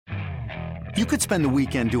You could spend the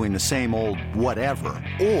weekend doing the same old whatever,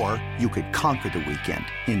 or you could conquer the weekend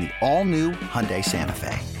in the all-new Hyundai Santa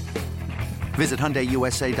Fe. Visit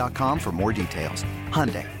HyundaiUSA.com for more details.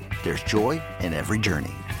 Hyundai, there's joy in every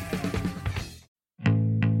journey.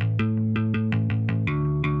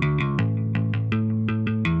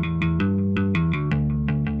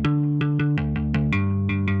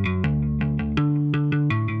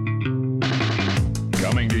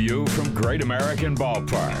 Coming to you from Great American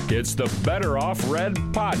Ballpark, it's the Better Off Red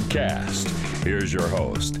podcast. Here's your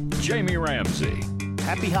host, Jamie Ramsey.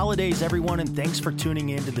 Happy holidays, everyone, and thanks for tuning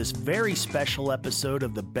in to this very special episode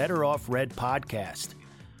of the Better Off Red podcast.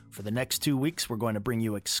 For the next 2 weeks, we're going to bring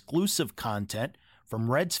you exclusive content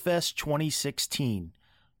from Reds Fest 2016.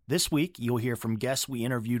 This week, you'll hear from guests we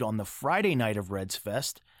interviewed on the Friday night of Reds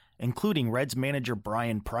Fest, including Reds manager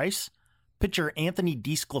Brian Price, pitcher Anthony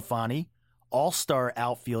DeSclafani, all-star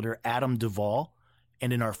outfielder Adam Duvall,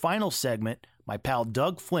 and in our final segment, my pal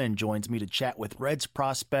Doug Flynn joins me to chat with Reds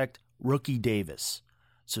prospect Rookie Davis.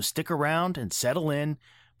 So stick around and settle in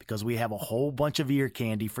because we have a whole bunch of ear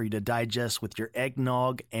candy for you to digest with your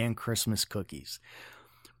eggnog and Christmas cookies.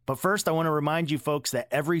 But first, I want to remind you folks that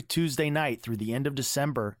every Tuesday night through the end of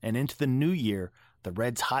December and into the new year, the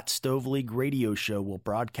Reds Hot Stove League radio show will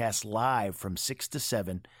broadcast live from 6 to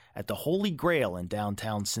 7 at the Holy Grail in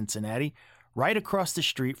downtown Cincinnati, right across the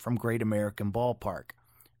street from Great American Ballpark.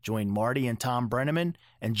 Join Marty and Tom Brenneman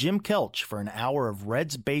and Jim Kelch for an hour of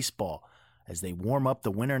Reds baseball as they warm up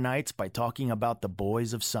the winter nights by talking about the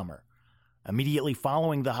boys of summer. Immediately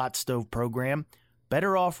following the Hot Stove program,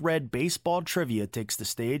 Better Off Red Baseball Trivia takes the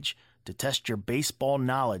stage to test your baseball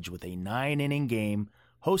knowledge with a 9-inning game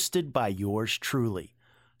hosted by yours truly.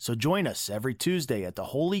 So join us every Tuesday at the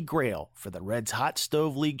Holy Grail for the Reds Hot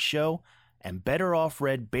Stove League show and Better Off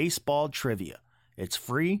Red Baseball Trivia. It's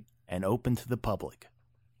free and open to the public.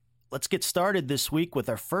 Let's get started this week with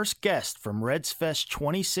our first guest from Reds Fest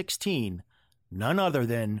 2016, none other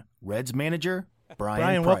than Reds manager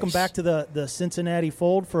Brian Price. Welcome back to the Cincinnati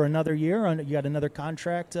fold for another year. You got another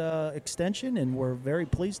contract extension, and we're very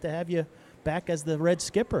pleased to have you back as the Reds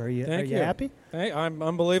skipper. Are you happy? Hey, I'm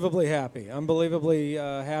unbelievably happy. Unbelievably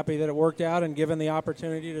happy that it worked out and given the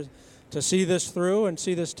opportunity to see this through and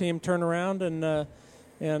see this team turn around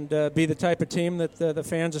and be the type of team that the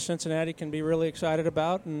fans of Cincinnati can be really excited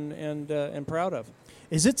about and proud of.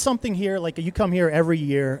 Is it something here, like you come here every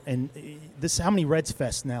year, and this? How many Reds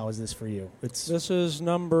Fest now is this for you? This is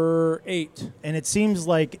number 8. And it seems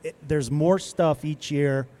like there's more stuff each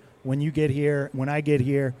year when you get here, when I get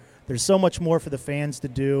here. There's so much more for the fans to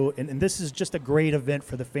do, and this is just a great event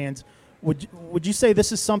for the fans. Would you say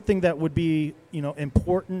this is something that would be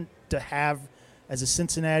important to have as a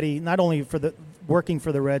Cincinnati, not only for the working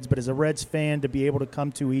for the Reds, but as a Reds fan to be able to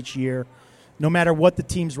come to each year, no matter what the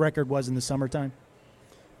team's record was in the summertime?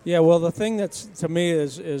 Yeah, well, the thing that's to me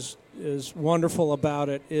is wonderful about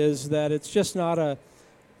it is that it's just not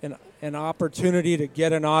an opportunity to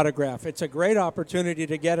get an autograph. It's a great opportunity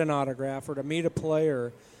to get an autograph or to meet a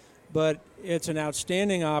player, but it's an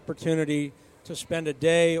outstanding opportunity to spend a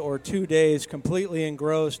day or 2 days completely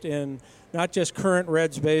engrossed in not just current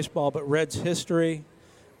Reds baseball, but Reds history,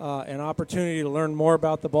 an opportunity to learn more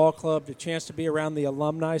about the ball club, the chance to be around the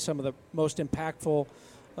alumni, some of the most impactful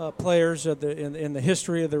players in the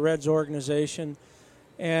history of the Reds organization.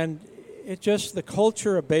 And the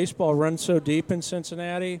culture of baseball runs so deep in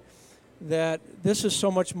Cincinnati that this is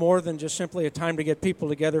so much more than just simply a time to get people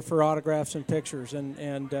together for autographs and pictures.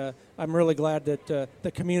 And I'm really glad that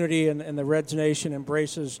the community and the Reds Nation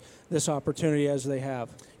embraces this opportunity as they have.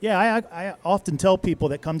 Yeah, I often tell people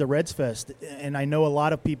that come to Reds Fest, and I know a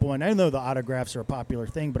lot of people, and I know the autographs are a popular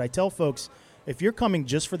thing, but I tell folks, if you're coming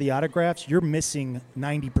just for the autographs, you're missing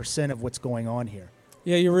 90% of what's going on here.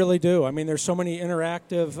 Yeah, you really do. I mean, there's so many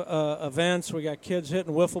interactive events. We got kids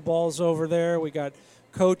hitting wiffle balls over there. We got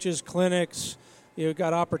coaches, clinics. You've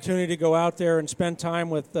got opportunity to go out there and spend time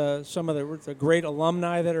with some of the great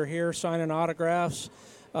alumni that are here signing autographs,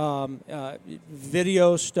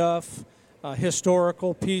 video stuff,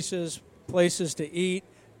 historical pieces, places to eat,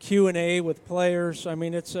 Q&A with players. I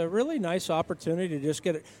mean, it's a really nice opportunity to just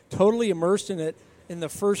get totally immersed in it in the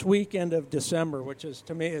first weekend of December, which is,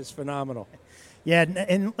 to me, is phenomenal. Yeah,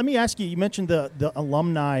 and let me ask you, you mentioned the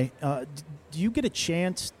alumni. Do you get a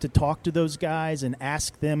chance to talk to those guys and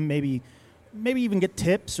ask them maybe even get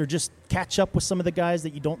tips or just catch up with some of the guys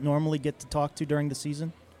that you don't normally get to talk to during the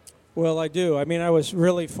season? Well, I do. I mean, I was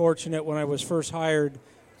really fortunate when I was first hired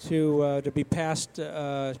to be passed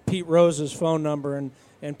Pete Rose's phone number,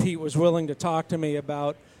 and Pete was willing to talk to me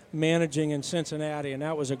about managing in Cincinnati, and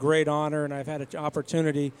that was a great honor, and I've had an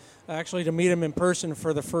opportunity actually to meet him in person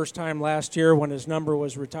for the first time last year when his number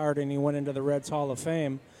was retired and he went into the Reds Hall of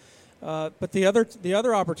Fame. But the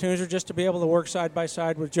other opportunities are just to be able to work side by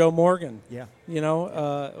side with Joe Morgan. Yeah.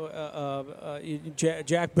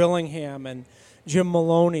 Jack Billingham and Jim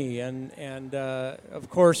Maloney, and of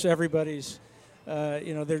course everybody's.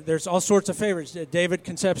 There's all sorts of favorites. David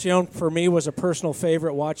Concepcion, for me, was a personal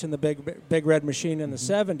favorite watching the Big Red Machine in the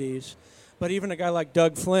 70s. But even a guy like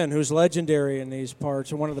Doug Flynn, who's legendary in these parts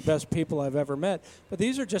and one of the best people I've ever met. But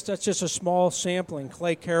that's just a small sampling.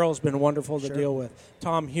 Clay Carroll's been wonderful to deal with.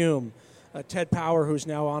 Tom Hume, Ted Power, who's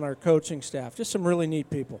now on our coaching staff. Just some really neat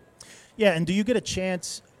people. Yeah, and do you get a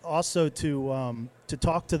chance also to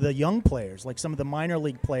talk to the young players, like some of the minor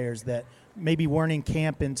league players that maybe weren't in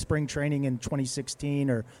camp in spring training in 2016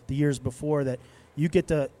 or the years before, that you get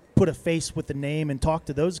to put a face with the name and talk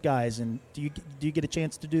to those guys? And do you get a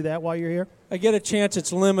chance to do that while you're here? I get a chance.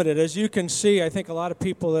 It's limited. As you can see, I think a lot of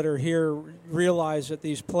people that are here realize that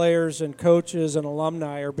these players and coaches and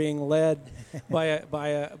alumni are being led by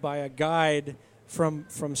a guide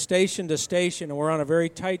from station to station, and we're on a very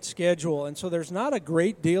tight schedule. And so there's not a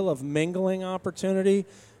great deal of mingling opportunity.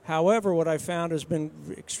 However, what I found has been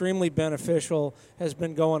extremely beneficial has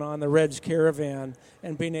been going on the Reds Caravan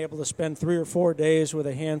and being able to spend 3 or 4 days with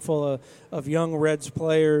a handful of young Reds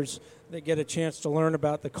players that get a chance to learn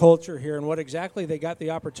about the culture here and what exactly they got the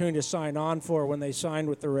opportunity to sign on for when they signed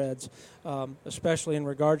with the Reds, especially in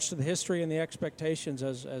regards to the history and the expectations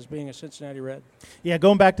as being a Cincinnati Red. Yeah,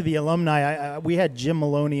 going back to the alumni, we had Jim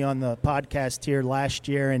Maloney on the podcast here last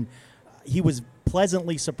year, and he was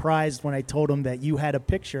pleasantly surprised when I told him that you had a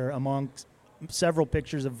picture among several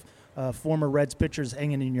pictures of former Reds pitchers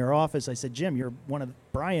hanging in your office. I said, Jim,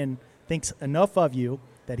 Brian thinks enough of you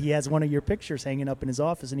that he has one of your pictures hanging up in his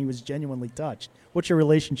office, and he was genuinely touched. What's your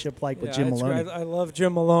relationship like with Jim Maloney? I love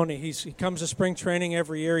Jim Maloney. He comes to spring training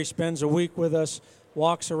every year. He spends a week with us,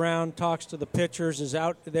 walks around, talks to the pitchers, is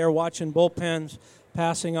out there watching bullpens,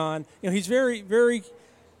 passing on. He's very, very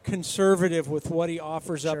conservative with what he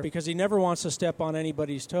offers up because he never wants to step on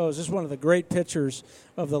anybody's toes. This is one of the great pitchers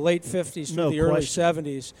of the late 50s through the early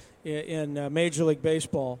 70s in Major League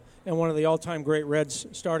Baseball, and one of the all-time great Reds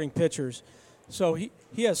starting pitchers. So he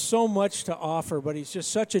has so much to offer, but he's just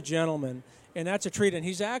such a gentleman, and that's a treat. And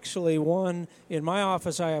he's actually one, in my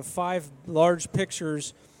office I have 5 large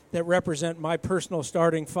pictures that represent my personal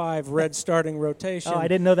starting 5 Reds starting rotation. Oh, I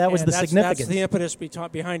didn't know that was the significance. That's the impetus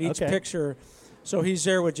behind each picture. So he's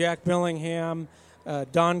there with Jack Billingham,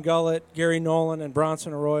 Don Gullett, Gary Nolan, and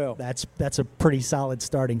Bronson Arroyo. That's a pretty solid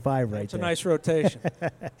starting 5 right there. It's a nice rotation.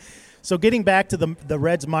 So getting back to the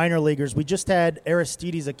Reds minor leaguers, we just had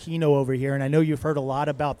Aristides Aquino over here, and I know you've heard a lot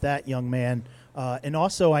about that young man. And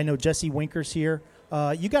also I know Jesse Winker's here.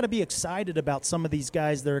 You got to be excited about some of these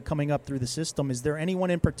guys that are coming up through the system. Is there anyone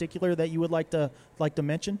in particular that you would like to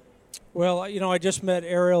mention? Well, I just met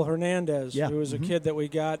Ariel Hernandez, who was a kid that we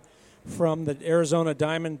got from the Arizona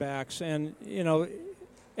Diamondbacks, and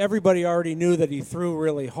everybody already knew that he threw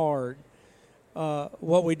really hard.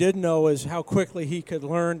 What we didn't know is how quickly he could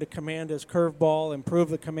learn to command his curveball, improve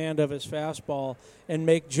the command of his fastball, and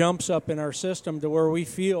make jumps up in our system to where we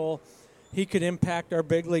feel he could impact our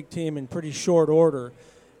big league team in pretty short order.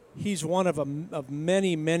 He's one of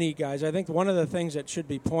many, many guys. I think one of the things that should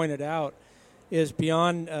be pointed out is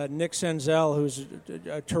beyond Nick Senzel, who's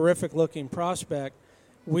a terrific-looking prospect,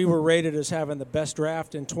 we were rated as having the best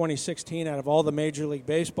draft in 2016 out of all the Major League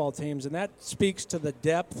Baseball teams, and that speaks to the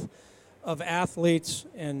depth of athletes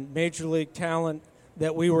and Major League talent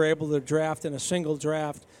that we were able to draft in a single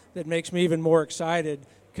draft. That makes me even more excited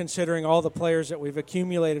considering all the players that we've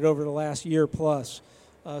accumulated over the last year plus.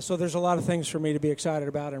 So there's a lot of things for me to be excited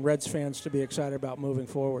about and Reds fans to be excited about moving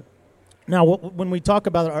forward. Now, when we talk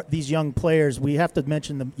about these young players, we have to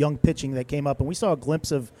mention the young pitching that came up, and we saw a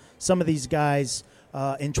glimpse of some of these guys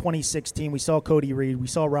in 2016. We saw Cody Reed. We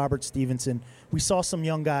saw Robert Stevenson. We saw some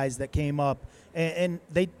young guys that came up, and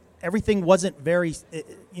everything wasn't very,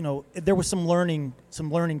 there was some learning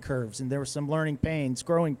curves, and there were some learning pains,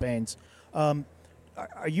 growing pains.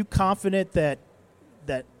 Are you confident that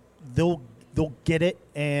they'll get it?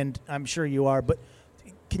 And I'm sure you are, but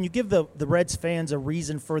can you give the Reds fans a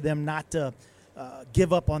reason for them not to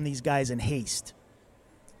give up on these guys in haste?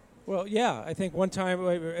 Well, yeah, I think one time,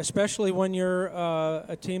 especially when you're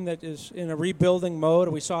a team that is in a rebuilding mode,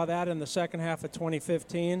 we saw that in the second half of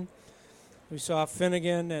 2015. We saw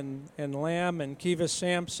Finnegan and Lamb and Kivas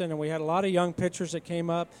Sampson, and we had a lot of young pitchers that came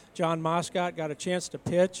up. John Moscott got a chance to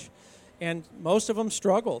pitch, and most of them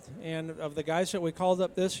struggled. And of the guys that we called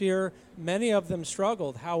up this year, many of them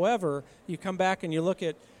struggled. However, you come back and you look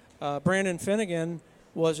at Brandon Finnegan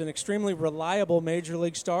was an extremely reliable major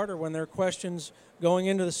league starter when there were questions going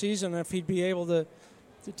into the season if he'd be able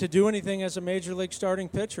to do anything as a major league starting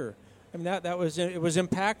pitcher. I mean, it was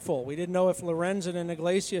impactful. We didn't know if Lorenzen and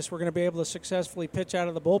Iglesias were going to be able to successfully pitch out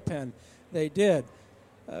of the bullpen. They did.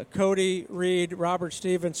 Cody Reed, Robert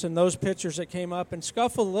Stevenson, those pitchers that came up and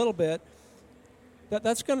scuffled a little bit,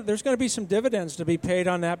 there's going to be some dividends to be paid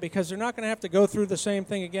on that because they're not going to have to go through the same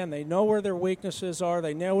thing again. They know where their weaknesses are.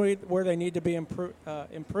 They know where they need to be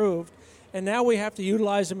improved. And now we have to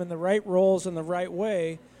utilize them in the right roles in the right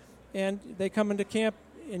way. And they come into camp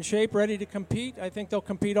in shape, ready to compete. I think they'll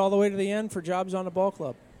compete all the way to the end for jobs on the ball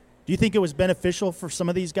club. Do you think it was beneficial for some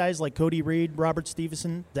of these guys like Cody Reed, Robert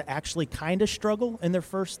Stevenson to actually kind of struggle in their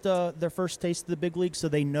first taste of the big league so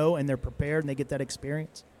they know and they're prepared and they get that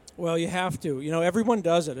experience? Well, you have to. You know, everyone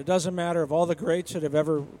does it. It doesn't matter of all the greats that have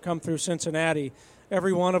ever come through Cincinnati,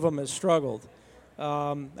 every one of them has struggled.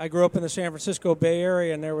 I grew up in the San Francisco Bay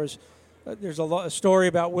Area, and there's a story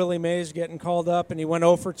about Willie Mays getting called up, and he went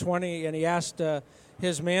 0 for 20, and he asked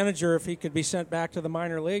his manager if he could be sent back to the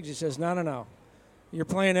minor leagues. He says, no. You're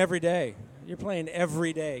playing every day. You're playing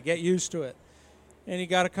every day. Get used to it. And he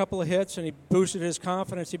got a couple of hits, and he boosted his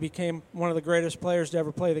confidence. He became one of the greatest players to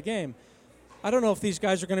ever play the game. I don't know if these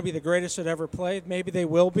guys are going to be the greatest that ever played. Maybe they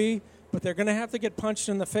will be, but they're going to have to get punched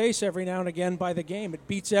in the face every now and again by the game. It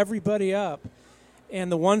beats everybody up. And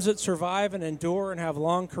the ones that survive and endure and have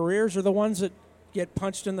long careers are the ones that get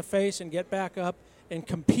punched in the face and get back up and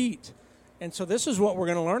compete. And so this is what we're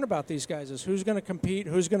going to learn about these guys, is who's going to compete,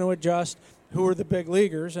 who's going to adjust, who are the big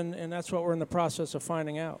leaguers, and that's what we're in the process of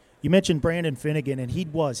finding out. You mentioned Brandon Finnegan, and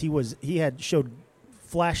he had showed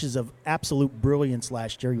flashes of absolute brilliance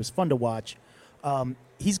last year. He was fun to watch.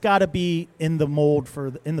 He's got to be in the fold for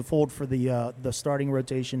the starting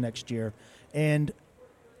rotation next year. And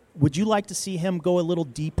would you like to see him go a little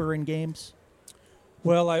deeper in games?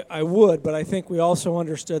 Well, I would, but I think we also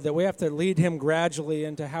understood that we have to lead him gradually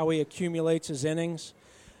into how he accumulates his innings.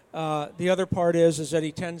 The other part is that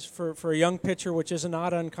he tends, for a young pitcher, which is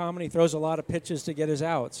not uncommon, he throws a lot of pitches to get his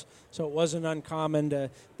outs. So it wasn't uncommon to,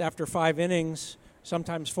 after 5 innings,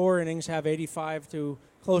 sometimes 4 innings, have 85 to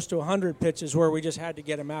close to 100 pitches where we just had to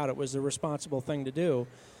get him out. It was the responsible thing to do.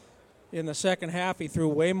 In the second half, he threw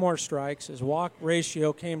way more strikes. His walk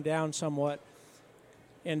ratio came down somewhat,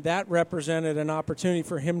 and that represented an opportunity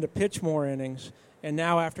for him to pitch more innings. And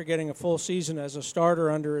now, after getting a full season as a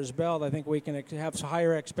starter under his belt, I think we can have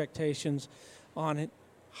higher expectations on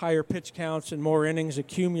higher pitch counts and more innings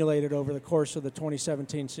accumulated over the course of the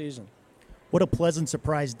 2017 season. What a pleasant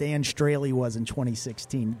surprise Dan Straley was in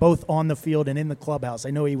 2016, both on the field and in the clubhouse.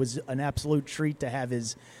 I know he was an absolute treat to have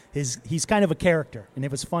he's kind of a character, and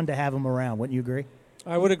it was fun to have him around. Wouldn't you agree?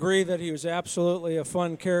 I would agree that he was absolutely a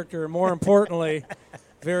fun character, and more importantly,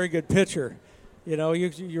 very good pitcher. You know,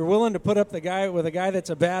 you're willing to put up the guy with a guy that's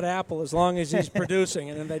a bad apple as long as he's producing,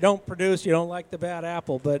 and if they don't produce, you don't like the bad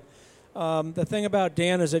apple. But the thing about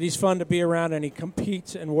Dan is that he's fun to be around, and he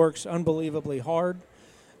competes and works unbelievably hard.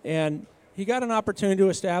 And he got an opportunity to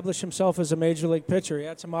establish himself as a major league pitcher. He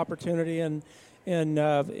had some opportunity in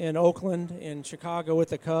Oakland, in Chicago with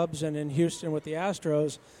the Cubs, and in Houston with the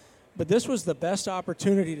Astros. But this was the best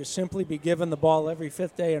opportunity to simply be given the ball every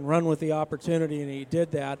 5th day and run with the opportunity, and he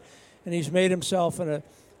did that. And he's made himself I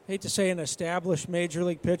hate to say an established major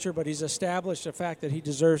league pitcher, but he's established the fact that he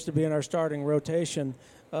deserves to be in our starting rotation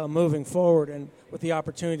moving forward, and with the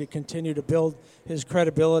opportunity to continue to build his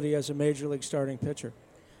credibility as a major league starting pitcher.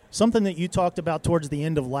 Something that you talked about towards the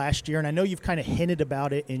end of last year, and I know you've kind of hinted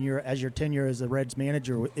about it in your tenure as the Reds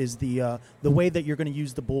manager, is the way that you're going to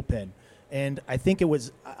use the bullpen. And I think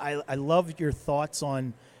I love your thoughts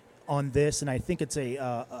on this, and I think it's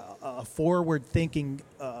a forward-thinking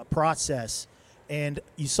process. And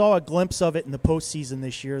you saw a glimpse of it in the postseason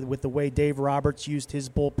this year with the way Dave Roberts used his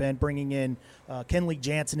bullpen, bringing in Kenley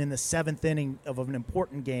Jansen in the 7th inning of an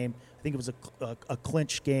important game. I think it was a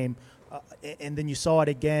clinch game. And then you saw it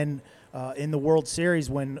again in the World Series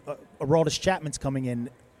when Aroldis Chapman's coming in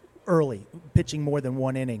early, pitching more than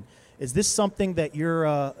 1 inning. Is this something that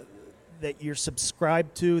you're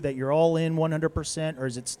subscribed to, that you're all in 100%, or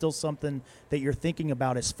is it still something that you're thinking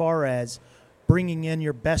about as far as bringing in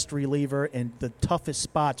your best reliever in the toughest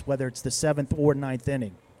spots, whether it's the 7th or 9th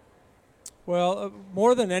inning? Well,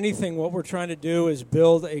 more than anything, what we're trying to do is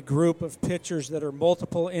build a group of pitchers that are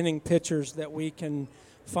multiple inning pitchers that we can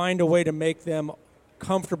find a way to make them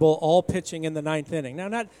comfortable all pitching in the 9th inning. Now,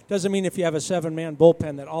 that doesn't mean if you have a 7-man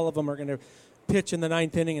bullpen that all of them are going to pitch in the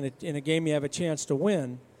 9th inning in a game you have a chance to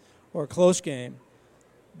win or a close game.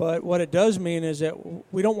 But what it does mean is that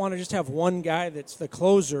we don't want to just have one guy that's the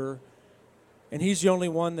closer and he's the only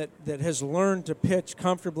one that has learned to pitch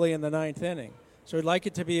comfortably in the ninth inning. So we'd like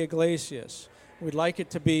it to be Iglesias. We'd like it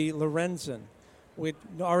to be Lorenzen. We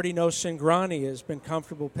already know Cingrani has been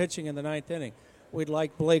comfortable pitching in the ninth inning. We'd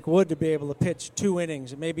like Blake Wood to be able to pitch 2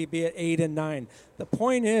 innings and maybe be at 8 and 9. The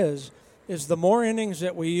point is the more innings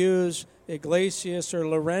that we use Iglesias or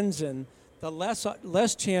Lorenzen, the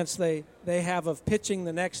less chance they have of pitching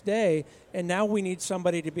the next day, and now we need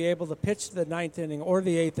somebody to be able to pitch the ninth inning or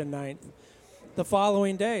the 8th and 9th the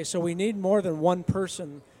following day. So we need more than one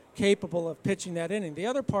person capable of pitching that inning. The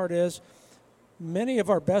other part is many of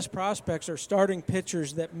our best prospects are starting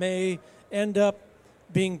pitchers that may end up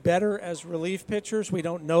being better as relief pitchers. We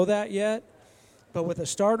don't know that yet. But with a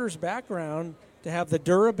starter's background, to have the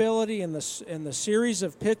durability and the series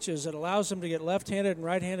of pitches that allows them to get left-handed and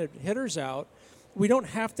right-handed hitters out, we don't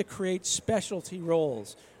have to create specialty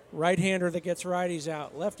roles. Right-hander that gets righties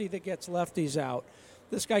out, lefty that gets lefties out.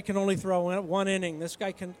 This guy can only throw 1 inning. This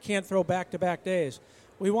guy can't throw back-to-back days.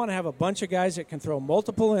 We want to have a bunch of guys that can throw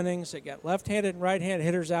multiple innings, that get left-handed and right-handed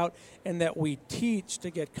hitters out, and that we teach to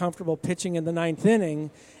get comfortable pitching in the ninth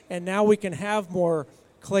inning. And now we can have more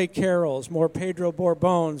Clay Carrolls, more Pedro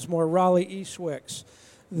Bourbones, more Raleigh Eastwicks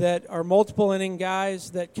that are multiple inning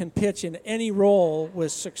guys that can pitch in any role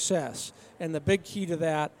with success. And the big key to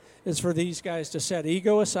that is for these guys to set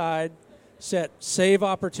ego aside, set save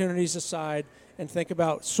opportunities aside, and think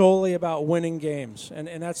solely about winning games. And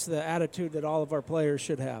that's the attitude that all of our players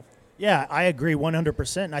should have. Yeah, I agree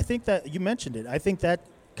 100%. And I think that you mentioned it. I think that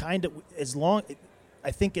kind of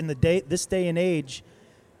I think in this day and age,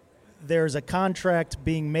 there's a contract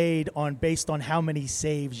being made based on how many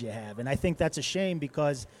saves you have. And I think that's a shame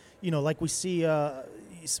because, like we see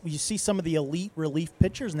you see some of the elite relief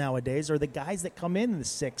pitchers nowadays are the guys that come in the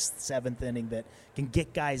 6th, 7th inning that can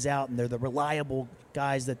get guys out, and they're the reliable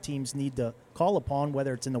guys that teams need to call upon,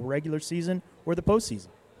 whether it's in the regular season or the postseason.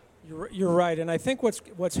 You're right, and I think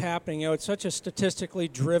what's happening, it's such a statistically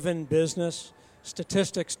driven business.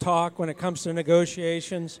 Statistics talk when it comes to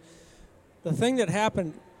negotiations. The thing that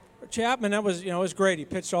happened, Chapman, that was was great. He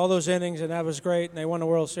pitched all those innings, and that was great, and they won the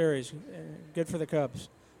World Series. Good for the Cubs.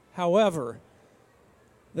 However,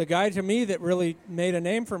 the guy to me that really made a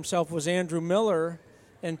name for himself was Andrew Miller,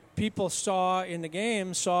 and people saw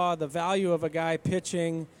the value of a guy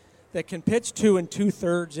pitching that can pitch 2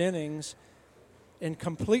 2/3 innings and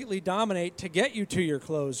completely dominate to get you to your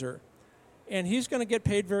closer. And he's going to get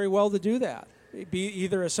paid very well to do that, be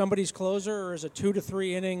either as somebody's closer or as a 2 to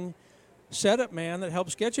 3 inning setup man that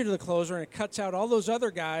helps get you to the closer, and it cuts out all those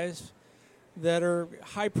other guys that are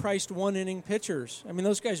high-priced 1 inning pitchers. I mean,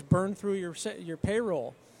 those guys burn through your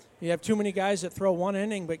payroll. You have too many guys that throw 1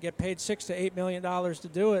 inning but get paid $6 to $8 million to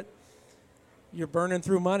do it. You're burning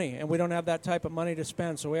through money, and we don't have that type of money to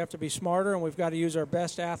spend. So we have to be smarter, and we've got to use our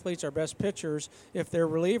best athletes, our best pitchers. If they're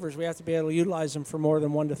relievers, we have to be able to utilize them for more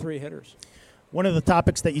than 1 to 3 hitters. One of the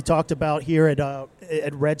topics that you talked about here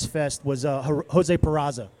at Reds Fest was Jose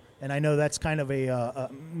Peraza. And I know that's kind of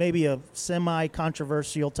maybe a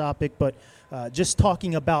semi-controversial topic, but just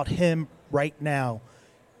talking about him right now,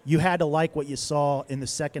 you had to like what you saw in the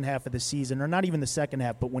second half of the season, or not even the second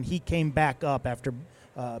half, but when he came back up after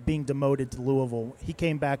being demoted to Louisville, he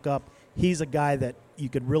came back up. He's a guy that you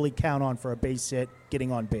could really count on for a base hit,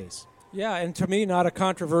 getting on base. Yeah, and to me, not a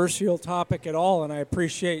controversial topic at all, and I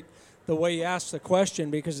appreciate the way you asked the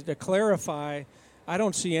question, because to clarify, I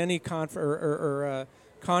don't see any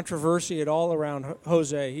controversy at all around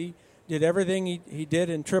Jose. He did everything he did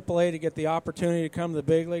in AAA to get the opportunity to come to the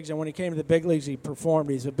big leagues, and when he came to the big leagues, he performed.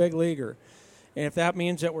 He's a big leaguer. And if that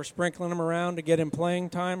means that we're sprinkling him around to get him playing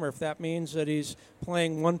time, or if that means that he's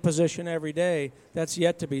playing one position every day, that's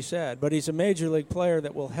yet to be said. But he's a major league player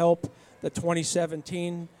that will help the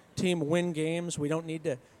 2017 team win games. We don't need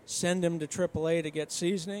to send him to AAA to get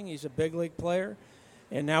seasoning. He's a big league player.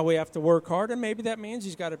 And now we have to work hard, and maybe that means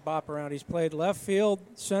he's got to bop around. He's played left field,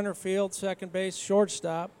 center field, second base,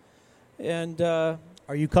 shortstop. And are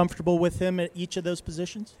you comfortable with him at each of those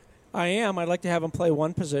positions? I am. I'd like to have him play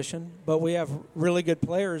one position, but we have really good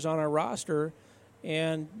players on our roster,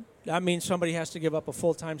 and that means somebody has to give up a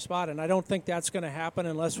full-time spot. And I don't think that's going to happen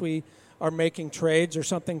unless we are making trades or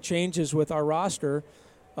something changes with our roster.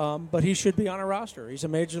 But he should be on our roster. He's a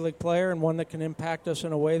major league player and one that can impact us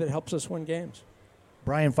in a way that helps us win games.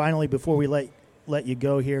 Brian, finally, before we let you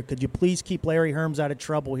go here, could you please keep Larry Herms out of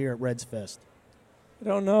trouble here at Reds Fest? I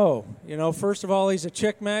don't know. First of all, he's a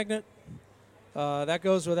chick magnet. That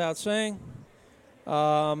goes without saying.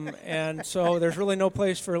 And so there's really no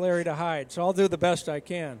place for Larry to hide. So I'll do the best I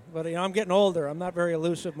can. But, I'm getting older. I'm not very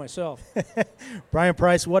elusive myself. Brian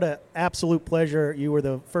Price, what an absolute pleasure. You were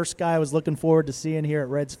the first guy I was looking forward to seeing here at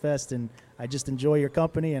Reds Fest, and I just enjoy your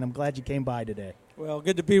company, and I'm glad you came by today. Well,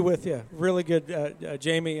 good to be with you. Really good,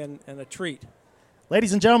 Jamie, and a treat.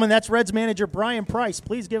 Ladies and gentlemen, that's Reds manager Bryan Price.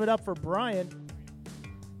 Please give it up for Bryan.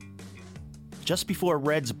 Just before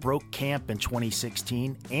Reds broke camp in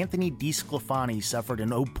 2016, Anthony DeSclafani suffered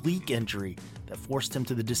an oblique injury that forced him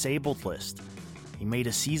to the disabled list. He made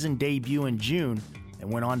a season debut in June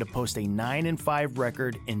and went on to post a 9-5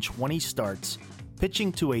 record in 20 starts,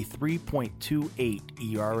 pitching to a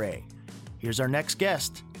 3.28 ERA. Here's our next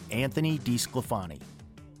guest, Anthony DeSclafani.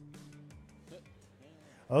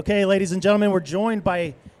 Okay, ladies and gentlemen, we're joined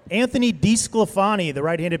by Anthony DeSclafani, the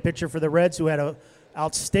right-handed pitcher for the Reds, who had an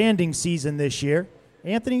outstanding season this year.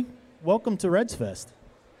 Anthony, welcome to Reds Fest.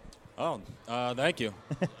 Oh, thank you.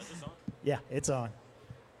 Yeah, it's on.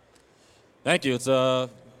 Thank you. It's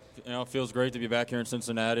it feels great to be back here in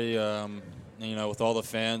Cincinnati. With all the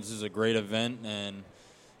fans, this is a great event, and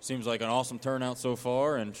seems like an awesome turnout so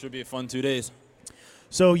far, and should be a fun 2 days.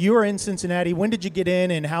 So you are in Cincinnati. When did you get in,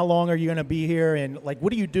 and how long are you going to be here? And what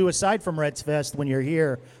do you do aside from Reds Fest when you're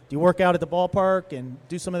here? Do you work out at the ballpark and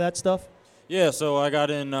do some of that stuff? Yeah. So I got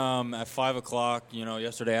in at 5 o'clock,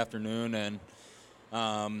 yesterday afternoon,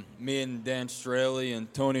 and me and Dan Straley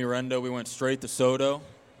and Tony Rendo, we went straight to Soto.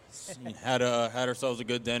 had ourselves a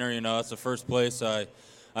good dinner. That's the first place I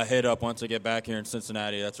hit up once I get back here in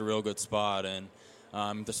Cincinnati. That's a real good spot, and.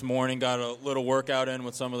 This morning got a little workout in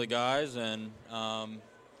with some of the guys, and I'll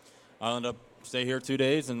end up stay here 2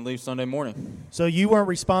 days and leave Sunday morning. So you weren't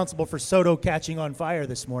responsible for Soto catching on fire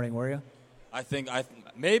this morning, were you?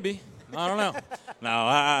 Maybe. I don't know. No,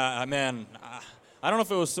 I don't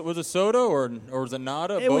know if it was a Soto or was it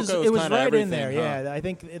Nada. It was right everything, in there. huh? Yeah, I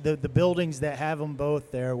think the buildings that have them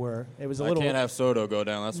both there it was a little. I can't have Soto go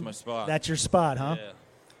down. That's my spot. That's your spot, huh? Yeah.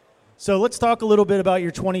 So let's talk a little bit about your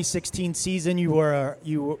 2016 season. You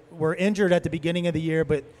were injured at the beginning of the year,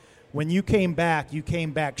 but when you came back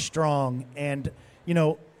strong. And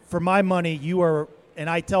for my money, you are. And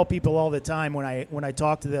I tell people all the time when I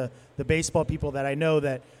talk to the baseball people that I know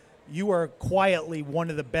that you are quietly one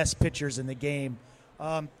of the best pitchers in the game.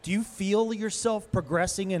 Do you feel yourself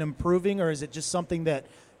progressing and improving, or is it just something that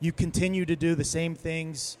you continue to do the same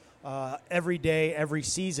things every day, every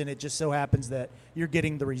season? It just so happens that you're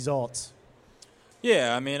getting the results.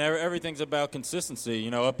 Yeah, everything's about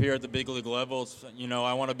consistency. Up here at the big league levels,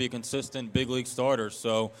 I want to be consistent big league starters.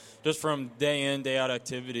 So just from day in, day out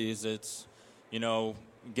activities, it's,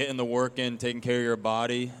 getting the work in, taking care of your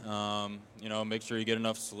body, make sure you get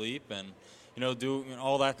enough sleep, and, do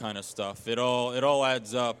all that kind of stuff. It all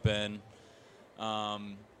adds up, and,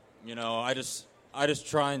 I just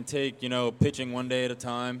try and take, pitching one day at a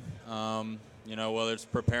time, whether it's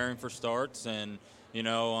preparing for starts and,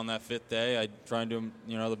 on that fifth day, I try and do,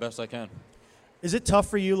 the best I can. Is it tough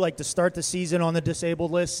for you, to start the season on the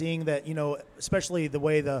disabled list, seeing that, especially the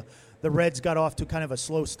way the Reds got off to kind of a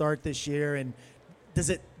slow start this year, and does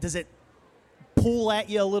it pull at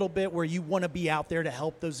you a little bit where you want to be out there to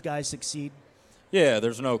help those guys succeed? Yeah,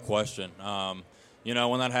 there's no question.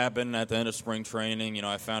 When that happened at the end of spring training,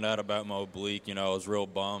 I found out about my oblique. I was real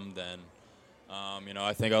bummed, and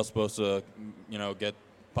I think I was supposed to,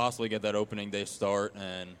 possibly get that opening day start,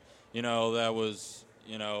 and that was,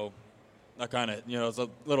 that kind of, it's a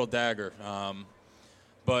little dagger.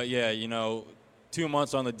 But yeah, 2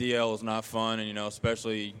 months on the DL is not fun, and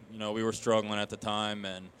especially we were struggling at the time,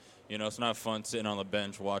 and it's not fun sitting on the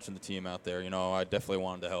bench watching the team out there. I definitely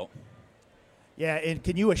wanted to help. Yeah, and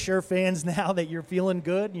can you assure fans now that you're feeling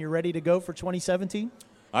good and you're ready to go for 2017?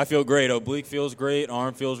 I feel great. Oblique feels great.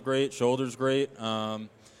 Arm feels great. Shoulders great.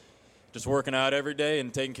 Just working out every day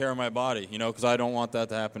and taking care of my body, because I don't want that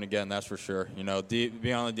to happen again, that's for sure. Being on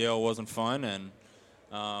the DL wasn't fun, and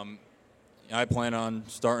I plan on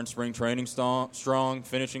starting spring training strong,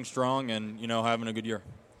 finishing strong, and, having a good year.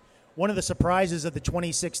 One of the surprises of the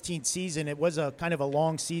 2016 season, it was a kind of a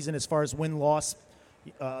long season as far as win-loss.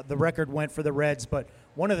 The record went for the Reds, but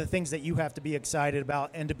one of the things that you have to be excited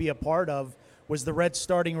about and to be a part of was the Reds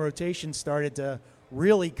starting rotation started to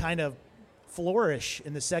really kind of flourish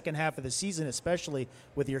in the second half of the season, especially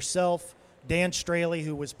with yourself, Dan Straley,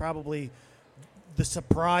 who was probably the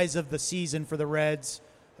surprise of the season for the Reds.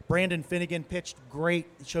 Brandon Finnegan pitched great,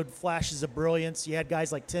 showed flashes of brilliance. You had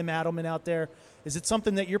guys like Tim Adelman out there. Is it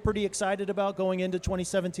something that you're pretty excited about going into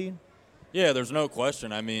 2017? Yeah, there's no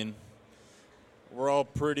question. We're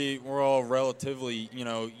all relatively,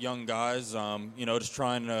 young guys, just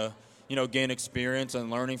trying to, gain experience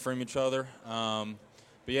and learning from each other.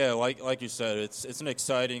 But yeah, like you said, it's an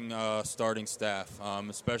exciting starting staff,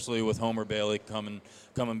 especially with Homer Bailey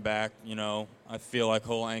coming back. I feel like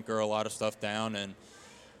he'll anchor a lot of stuff down, and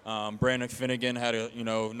Brandon Finnegan had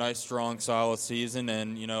a nice, strong, solid season,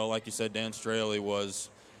 and like you said, Dan Straley was,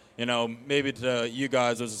 maybe to you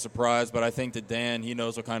guys it was a surprise, but I think to Dan, he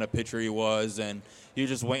knows what kind of pitcher he was, and he was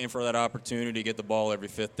just waiting for that opportunity to get the ball every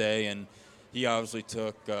fifth day, and he obviously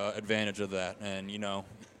took advantage of that, and you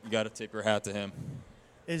got to tip your hat to him.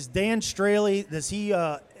 Is Dan Straley? Does he?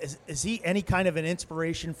 Is he any kind of an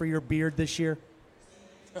inspiration for your beard this year?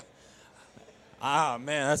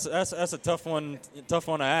 Man, that's a tough one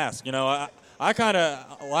to ask. I kind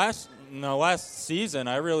of last season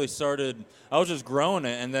I really started. I was just growing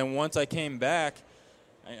it, and then once I came back,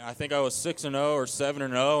 I think I was 6-0 or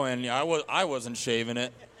 7-0, and I wasn't shaving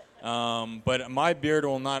it. But my beard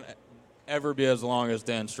will not ever be as long as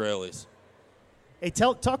Dan Straley's. Hey,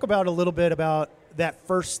 talk about a little bit about that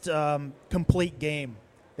first complete game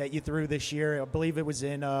that you threw this year. I believe it was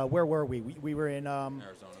in where were we? We were in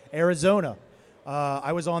Arizona.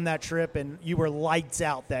 I was on that trip, and you were lights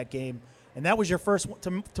out that game. And that was your first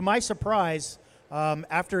one. To my surprise,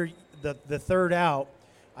 after the third out,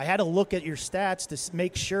 I had to look at your stats to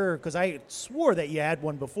make sure, because I swore that you had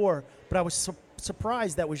one before, but I was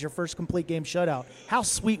surprised that was your first complete game shutout. How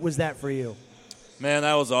sweet was that for you? Man,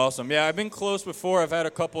 that was awesome. Yeah, I've been close before. I've had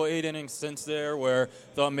a couple 8 innings since there where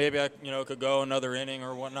I thought maybe I could go another inning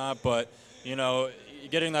or whatnot, but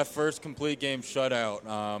getting that first complete game shutout,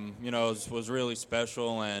 was really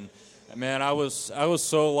special. And man, I was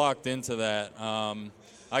so locked into that.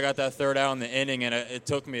 I got that third out in the inning, and it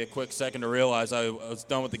took me a quick second to realize I was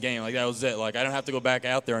done with the game. Like, that was it. Like, I don't have to go back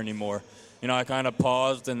out there anymore. I kind of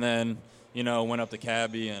paused and then, went up to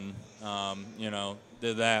Cabby and,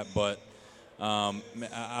 did that. But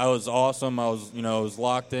I was awesome. I was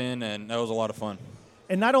locked in, and that was a lot of fun.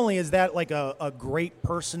 And not only is that like a great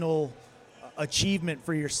personal achievement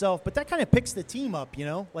for yourself, but that kind of picks the team up,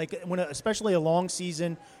 like when especially a long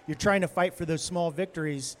season, you're trying to fight for those small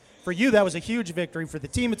victories. For you, that was a huge victory. For the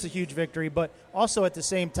team, it's a huge victory, but also at the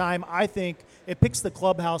same time, I think it picks the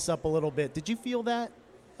clubhouse up a little bit. Did you feel that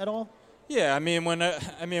at all? Yeah, when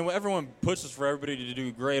everyone pushes for everybody to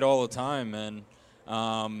do great all the time, and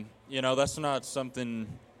that's not something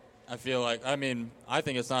I feel like. I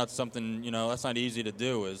think it's not something that's not easy to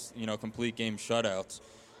do. Is complete game shutouts.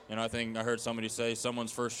 I think I heard somebody say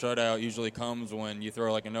someone's first shutout usually comes when you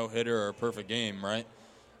throw like a no-hitter or a perfect game, right?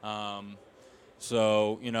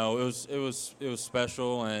 So it was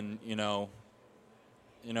special, and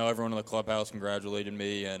everyone in the clubhouse congratulated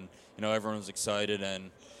me, and everyone was excited,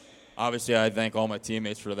 and obviously I thank all my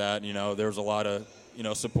teammates for that. There was a lot of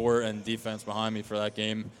support and defense behind me for that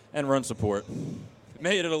game, and run support. It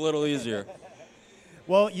made it a little easier.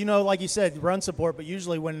 Well, like you said, run support, but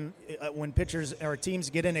usually when pitchers or teams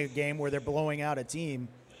get in a game where they're blowing out a team,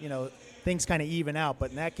 things kind of even out. But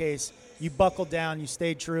in that case, you buckled down, you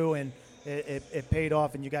stayed true, and it paid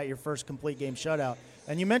off, and you got your first complete game shutout.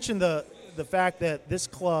 And you mentioned the fact that this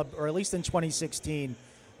club, or at least in 2016,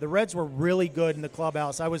 the Reds were really good in the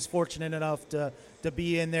clubhouse. I was fortunate enough to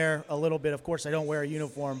be in there a little bit. Of course, I don't wear a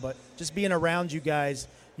uniform, but just being around you guys,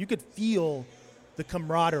 you could feel the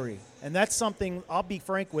camaraderie. And that's something, I'll be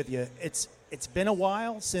frank with you, it's been a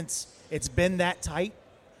while since it's been that tight,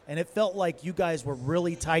 and it felt like you guys were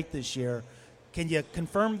really tight this year. Can you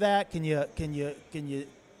confirm that? Can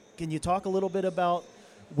you talk a little bit about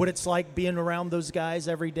what it's like being around those guys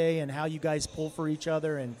every day and how you guys pull for each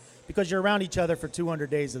other? And because you're around each other for 200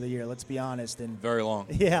 days of the year, let's be honest. And very long.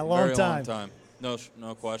 Yeah, long time. Very long time.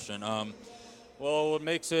 No question. Well, what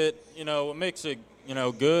makes it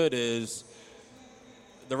good is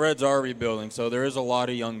the Reds are rebuilding, so there is a lot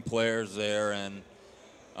of young players there, and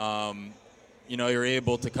you're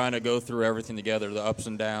able to kind of go through everything together, the ups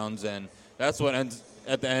and downs, and that's what ends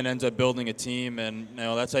up building a team, and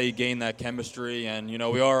that's how you gain that chemistry. And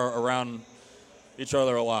we are around each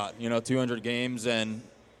other a lot. 200 games, and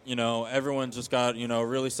everyone's just got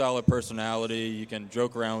really solid personality. You can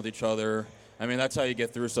joke around with each other. That's how you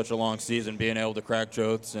get through such a long season, being able to crack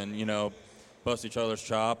jokes and bust each other's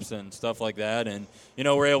chops and stuff like that. And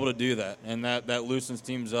we're able to do that, and that loosens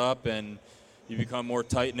teams up, and you become more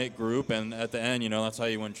tight-knit group, and at the end, that's how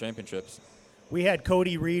you win championships. We had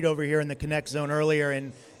Cody Reed over here in the Connect Zone earlier,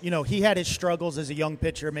 and he had his struggles as a young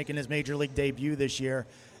pitcher making his major league debut this year,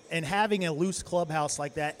 and having a loose clubhouse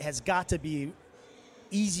like that has got to be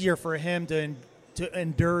easier for him to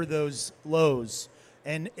endure those lows.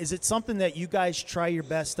 And is it something that you guys try your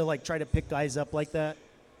best to try to pick guys up like that?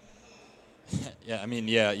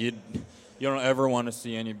 Yeah, you don't ever want to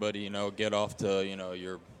see anybody get off to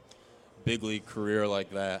your big league career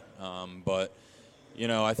like that, but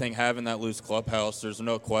I think having that loose clubhouse, there's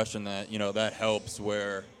no question that that helps,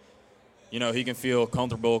 where you know, he can feel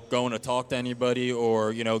comfortable going to talk to anybody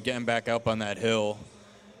or, you know, getting back up on that hill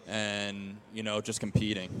and, you know, just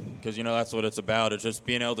competing. Because, you know, that's what it's about. It's just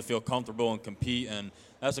being able to feel comfortable and compete. And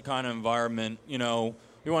that's the kind of environment, you know,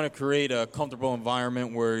 we want to create a comfortable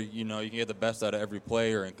environment where, you know, you can get the best out of every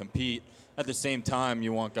player and compete. At the same time,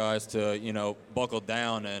 you want guys to, you know, buckle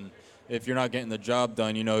down. And if you're not getting the job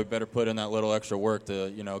done, you know, you better put in that little extra work to,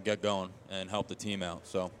 you know, get going and help the team out.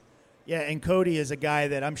 So. Yeah, and Cody is a guy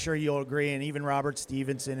that I'm sure you'll agree, and even Robert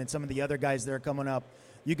Stevenson and some of the other guys that are coming up,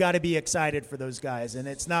 you got to be excited for those guys. And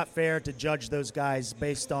it's not fair to judge those guys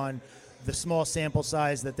based on the small sample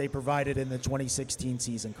size that they provided in the 2016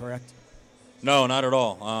 season, correct? No, not at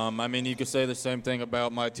all. I mean, you could say the same thing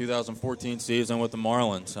about my 2014 season with the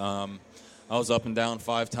Marlins. I was up and down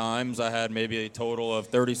 5 times. I had maybe a total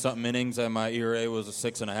of 30-something innings, and my ERA was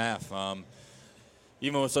a 6.5.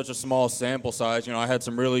 Even with such a small sample size, you know, I had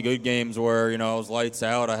some really good games where, you know, I was lights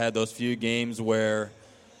out. I had those few games where,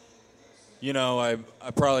 you know, I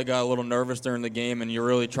probably got a little nervous during the game, and you're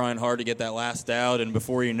really trying hard to get that last out, and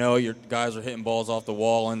before you know, your guys are hitting balls off the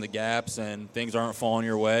wall in the gaps, and things aren't falling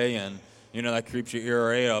your way, and, you know, that creeps your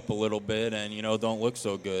ERA up a little bit, and, you know, don't look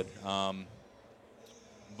so good.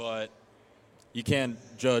 But you can't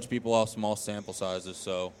judge people off small sample sizes,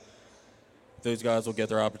 so those guys will get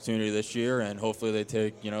their opportunity this year, and hopefully they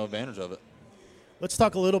take, you know, advantage of it. Let's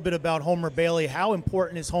talk a little bit about Homer Bailey. How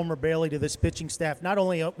important is Homer Bailey to this pitching staff, not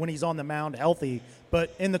only when he's on the mound healthy,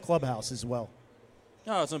 but in the clubhouse as well?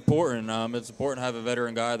 No, it's important. It's important to have a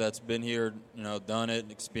veteran guy that's been here, you know, done it,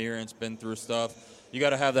 experienced, been through stuff. You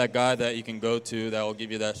got to have that guy that you can go to that will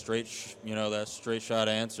give you that straight shot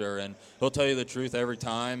answer, and he'll tell you the truth every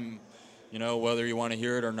time, you know, whether you want to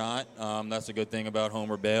hear it or not. That's a good thing about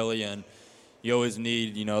Homer Bailey, and you always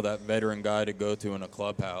need, you know, that veteran guy to go to in a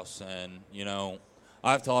clubhouse. And, you know,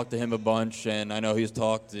 I've talked to him a bunch, and I know he's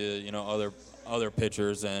talked to, you know, other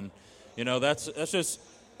pitchers. And, you know, that's just,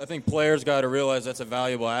 I think players got to realize that's a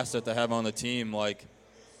valuable asset to have on the team. Like,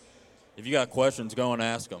 if you got questions, go and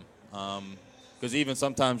ask them. Because even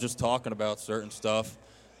sometimes just talking about certain stuff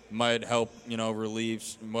might help, you know, relieve,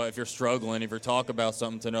 if you're struggling, if you're talking about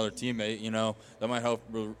something to another teammate, you know, that might help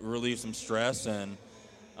relieve some stress. And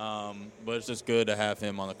but it's just good to have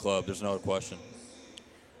him on the club. There's no question.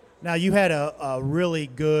 Now, you had a really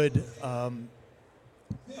good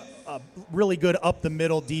up the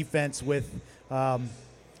middle defense with,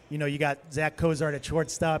 you know, you got Zach Cozart at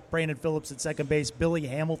shortstop, Brandon Phillips at second base, Billy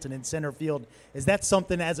Hamilton in center field. Is that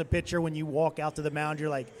something as a pitcher when you walk out to the mound, you're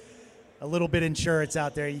like a little bit insurance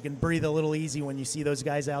out there? You can breathe a little easy when you see those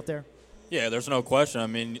guys out there? Yeah, there's no question. I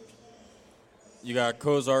mean, you got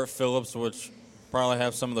Cozart, Phillips, which probably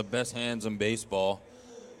have some of the best hands in baseball.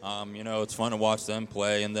 You know, it's fun to watch them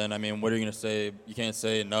play. And then, I mean, what are you going to say? You can't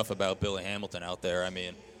say enough about Billy Hamilton out there. I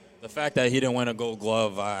mean, the fact that he didn't win a Gold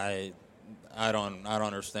Glove, I don't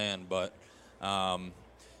understand. But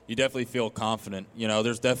you definitely feel confident. You know,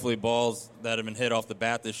 there's definitely balls that have been hit off the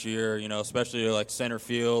bat this year, you know, especially like center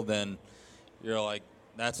field, and you're like,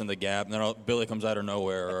 that's in the gap. And then Billy comes out of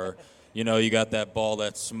nowhere. Or, you know, you got that ball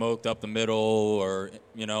that's smoked up the middle or,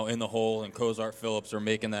 you know, in the hole, and Cozart, Phillips are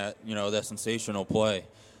making that, you know, that sensational play.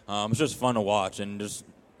 It's just fun to watch, and just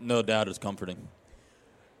no doubt it's comforting.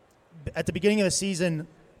 At the beginning of the season,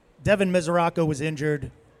 Devin Mesoraco was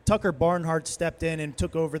injured. Tucker Barnhart stepped in and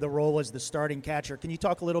took over the role as the starting catcher. Can you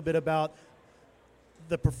talk a little bit about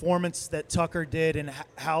the performance that Tucker did and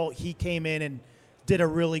how he came in and did a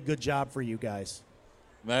really good job for you guys?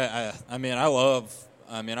 I love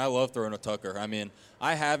throwing to Tucker. I mean,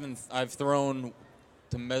 I've thrown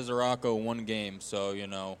to Mesoraco one game, so, you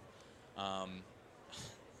know,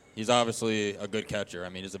 he's obviously a good catcher. I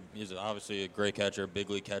mean, he's obviously a great catcher, big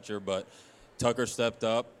league catcher, but Tucker stepped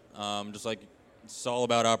up. Just like, it's all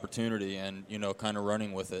about opportunity and, you know, kind of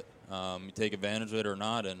running with it. You take advantage of it or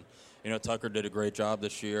not, and, you know, Tucker did a great job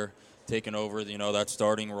this year taking over, you know, that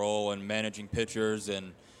starting role and managing pitchers,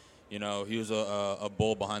 and, you know, he was a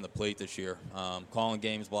bull behind the plate this year, calling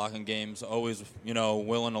games, blocking games, always, you know,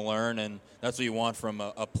 willing to learn, and that's what you want from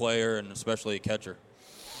a player and especially a catcher.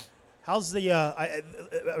 How's the? I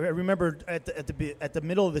remember at the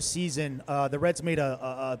middle of the season, the Reds made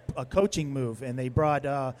a coaching move, and they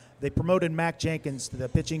promoted Mac Jenkins to the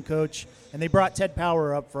pitching coach, and they brought Ted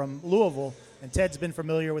Power up from Louisville. And Ted's been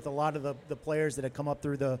familiar with a lot of the players that have come up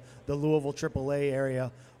through the Louisville AAA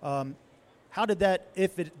area. How did that,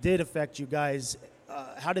 if it did affect you guys,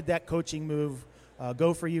 how did that coaching move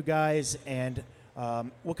go for you guys? And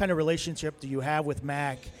what kind of relationship do you have with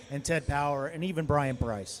Mac and Ted Power and even Brian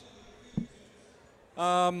Price?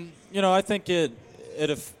 You know, I think it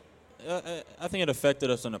affected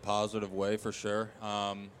us in a positive way for sure.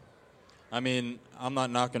 I mean, I'm not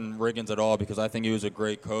knocking Riggins at all because I think he was a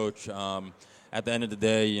great coach. At the end of the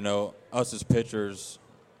day, you know, us as pitchers,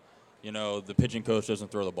 you know, the pitching coach doesn't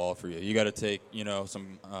throw the ball for you. You got to take, you know,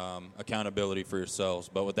 some accountability for yourselves.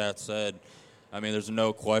 But with that said, I mean, there's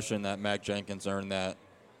no question that Mac Jenkins earned that,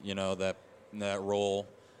 you know, that role,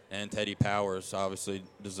 and Teddy Powers obviously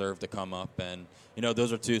deserved to come up. And, you know,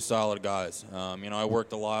 those are two solid guys. You know, I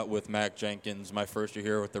worked a lot with Mac Jenkins my first year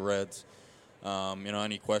here with the Reds. You know,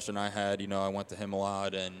 any question I had, you know, I went to him a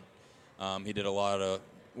lot, and he did a lot of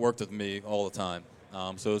worked with me all the time.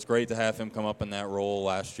 So it was great to have him come up in that role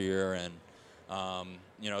last year. And,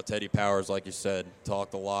 you know, Teddy Powers, like you said,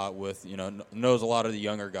 talked a lot with, you know, knows a lot of the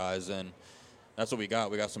younger guys, and that's what we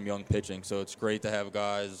got. We got some young pitching. So it's great to have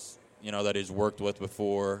guys, you know, that he's worked with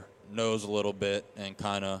before, knows a little bit, and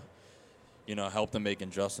kind of, you know, help them make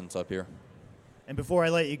adjustments up here. And before I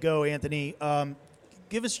let you go, Anthony,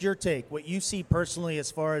 give us your take, what you see personally as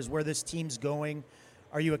far as where this team's going.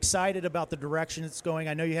 Are you excited about the direction it's going?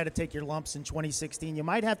 I know you had to take your lumps in 2016. You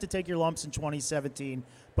might have to take your lumps in 2017.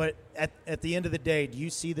 But at the end of the day, do you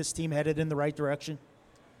see this team headed in the right direction?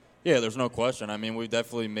 Yeah, there's no question. I mean, we've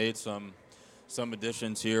definitely made some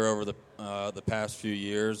additions here over the past few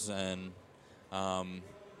years. And,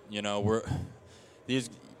 you know,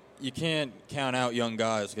 you can't count out young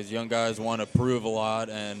guys because young guys want to prove a lot.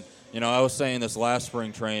 And, you know, I was saying this last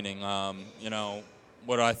spring training, you know,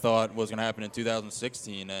 what I thought was going to happen in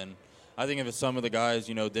 2016. And I think if some of the guys,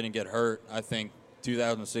 you know, didn't get hurt, I think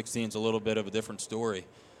 2016 is a little bit of a different story.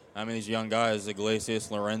 I mean, these young guys, Iglesias,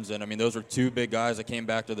 Lorenzen, I mean, those are two big guys that came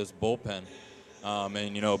back to this bullpen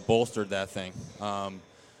and, you know, bolstered that thing.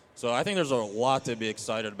 So I think there's a lot to be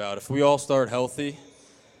excited about. If we all start healthy,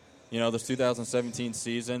 you know, this 2017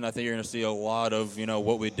 season, I think you're going to see a lot of, you know,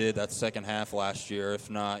 what we did that second half last year, if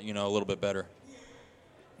not, you know, a little bit better.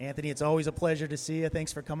 Anthony, it's always a pleasure to see you.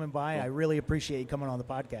 Thanks for coming by. Cool. I really appreciate you coming on the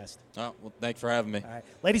podcast. Oh, well, thanks for having me. All right.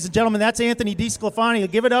 Ladies and gentlemen, that's Anthony DeSclafani.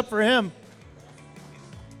 Give it up for him.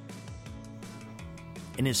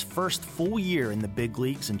 In his first full year in the big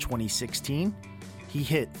leagues in 2016, he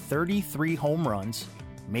hit 33 home runs,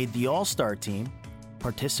 made the All-Star team,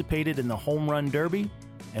 participated in the Home Run Derby,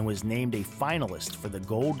 and was named a finalist for the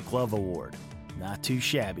Gold Glove Award. Not too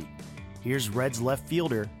shabby. Here's Reds left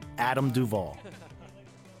fielder Adam Duvall.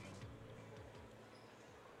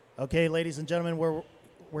 Okay, ladies and gentlemen,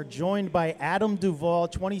 we're joined by Adam Duvall,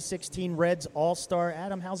 2016 Reds All-Star.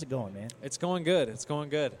 Adam, how's it going, man? It's going good. It's going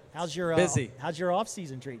good. How's your busy? How's your off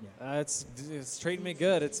season treating you? It's treating me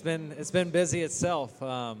good. It's been busy itself,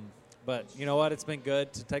 but you know what? It's been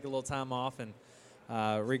good to take a little time off and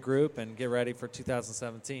regroup and get ready for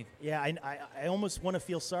 2017. Yeah, I almost want to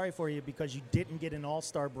feel sorry for you because you didn't get an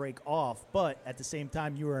All-Star break off, but at the same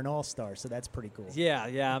time you were an All-Star, so that's pretty cool.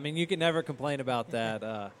 Yeah. I mean, you can never complain about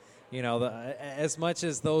that. You know, as much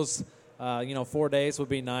as those, 4 days would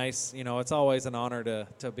be nice, you know, it's always an honor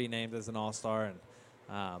to be named as an All-Star.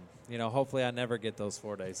 And, you know, hopefully I never get those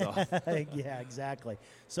 4 days off. Yeah, exactly.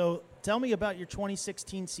 So tell me about your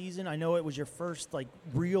 2016 season. I know it was your first,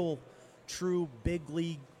 real, true big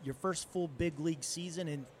league, your first full big league season.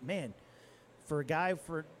 And, man, for a guy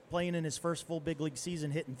playing in his first full big league season,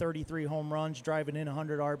 hitting 33 home runs, driving in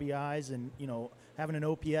 100 RBIs, and, you know, having an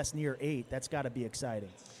OPS near 8, that's got to be exciting.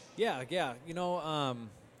 Yeah.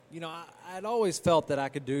 I'd always felt that I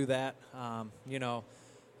could do that, but,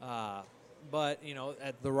 you know,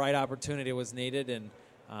 at the right opportunity was needed. And,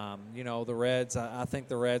 the Reds, I thank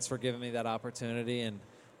the Reds for giving me that opportunity. And,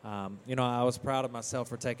 I was proud of myself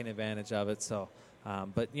for taking advantage of it. So,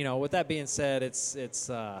 but, you know, with that being said, it's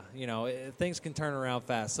things can turn around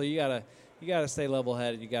fast. So you gotta stay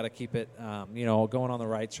level-headed. You got to keep it, going on the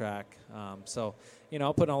right track. So, you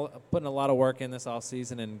know, putting a lot of work in this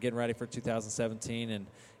offseason and getting ready for 2017. And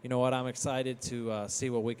you know what? I'm excited to see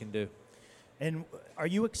what we can do. And are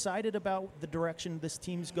you excited about the direction this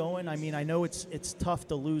team's going? I mean, I know it's tough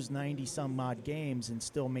to lose 90-some-odd games and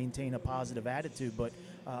still maintain a positive attitude, but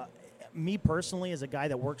me personally, as a guy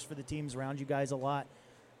that works for the teams around you guys a lot,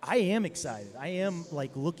 I am excited. I am,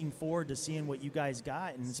 looking forward to seeing what you guys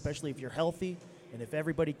got, and especially if you're healthy and if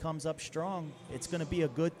everybody comes up strong, it's going to be a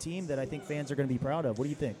good team that I think fans are going to be proud of. What do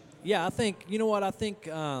you think? Yeah, I think, you know what, I think,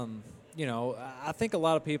 I think a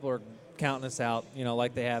lot of people are counting us out, you know,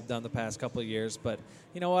 like they have done the past couple of years. But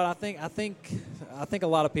you know what, I think a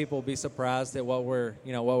lot of people will be surprised at what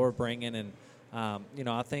we're bringing. And, I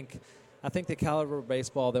think the caliber of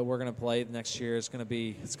baseball that we're going to play next year is going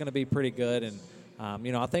to be pretty good. And,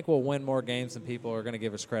 I think we'll win more games than people are going to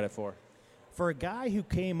give us credit for. For a guy who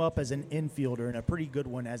came up as an infielder and a pretty good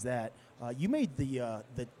one as that, you made the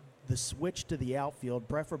switch to the outfield,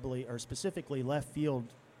 preferably or specifically left field,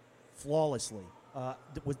 flawlessly.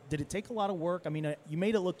 Did it take a lot of work? I mean, you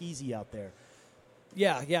made it look easy out there.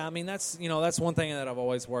 Yeah. I mean, that's one thing that I've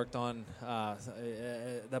always worked on.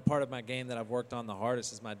 That part of my game that I've worked on the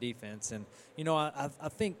hardest is my defense. And, I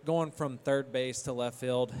think going from third base to left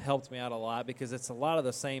field helped me out a lot because it's a lot of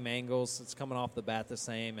the same angles. It's coming off the bat the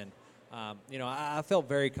same. And, I felt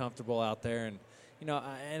very comfortable out there. And,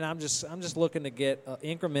 and I'm just looking to get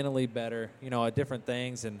incrementally better, at different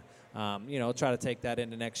things and, try to take that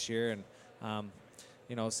into next year and,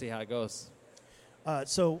 see how it goes.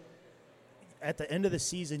 So at the end of the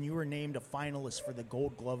season, you were named a finalist for the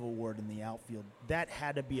Gold Glove Award in the outfield. That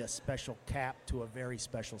had to be a special cap to a very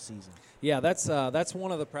special season. Yeah, that's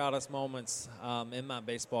one of the proudest moments in my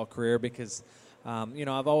baseball career because,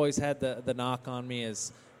 I've always had the knock on me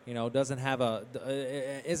as, isn't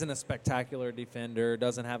a spectacular defender,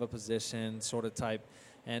 doesn't have a position sort of type.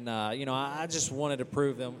 And, I just wanted to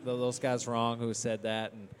prove those guys wrong who said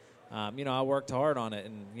that. And, I worked hard on it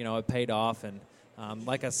and, it paid off. And,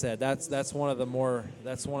 like I said, that's one of the more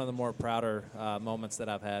prouder moments that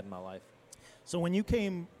I've had in my life. So when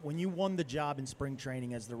you won the job in spring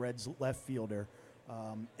training as the Reds left fielder,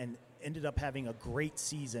 and ended up having a great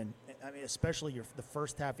season, I mean, especially the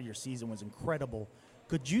first half of your season was incredible.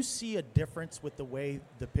 Could you see a difference with the way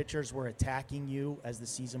the pitchers were attacking you as the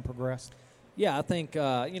season progressed? Yeah, I think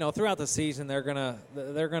throughout the season they're gonna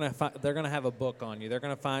have a book on you. They're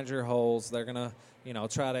gonna find your holes. They're gonna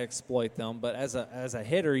try to exploit them. But as a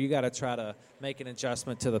hitter, you got to try to make an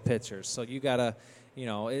adjustment to the pitchers. So you got to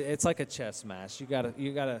it's like a chess match. You got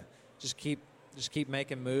to just keep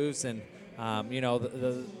making moves, and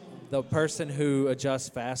the person who adjusts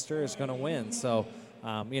faster is going to win. So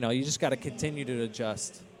you just got to continue to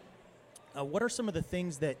adjust. What are some of the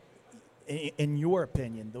things that, in your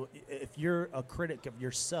opinion, if you're a critic of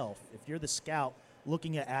yourself, if you're the scout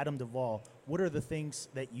looking at Adam Duvall, what are the things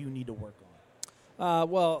that you need to work on?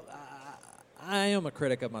 Well, I am a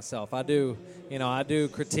critic of myself. I do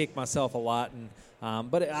critique myself a lot, and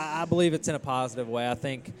but I believe it's in a positive way. I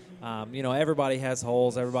think everybody has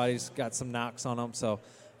holes. Everybody's got some knocks on them. So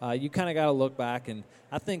you kind of got to look back, and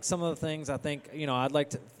I think some of the things I'd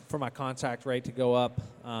like for my contact rate to go up.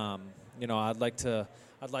 I'd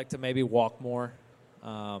like to maybe walk more.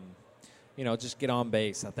 Just get on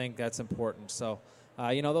base. I think that's important. So,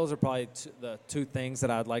 those are probably the two things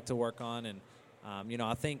that I'd like to work on. And,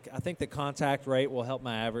 I think the contact rate will help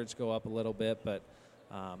my average go up a little bit. But,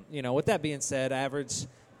 with that being said, average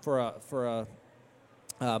for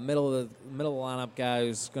a middle of the lineup guy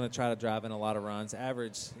who's going to try to drive in a lot of runs,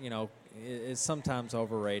 average, is sometimes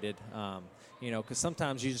overrated. Because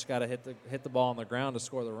sometimes you just got to hit the ball on the ground to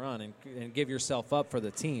score the run and give yourself up for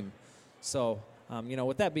the team. So,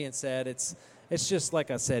 with that being said, it's just like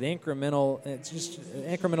I said, incremental. It's just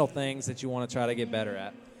incremental things that you want to try to get better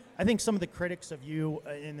at. I think some of the critics of you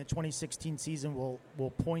in the 2016 season will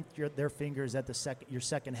point their fingers at your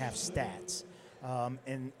second half stats.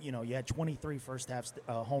 And you had 23 first half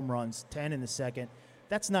home runs, 10 in the second.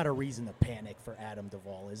 That's not a reason to panic for Adam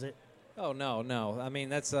Duvall, is it? Oh no. I mean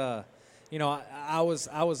that's I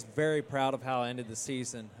was very proud of how I ended the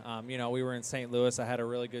season. We were in St. Louis. I had a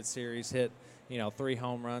really good series, hit 3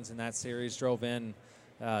 home runs in that series, drove in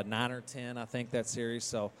 9 or 10, I think, that series.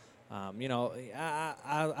 So,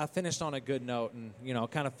 I finished on a good note and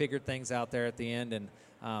kind of figured things out there at the end. And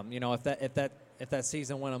if that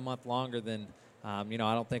season went a month longer, then I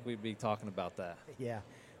don't think we'd be talking about that. Yeah.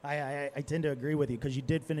 I tend to agree with you because you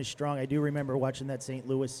did finish strong. I do remember watching that St.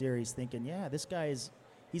 Louis series thinking, yeah, this guy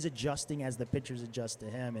he's adjusting as the pitchers adjust to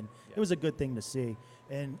him, and It was a good thing to see.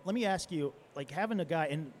 And let me ask you, like having a guy,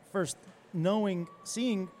 and first,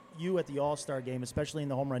 seeing you at the All-Star game, especially in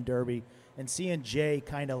the Home Run Derby, and seeing Jay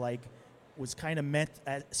was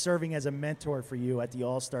serving as a mentor for you at the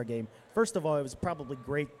All-Star game. First of all, it was probably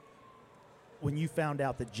great when you found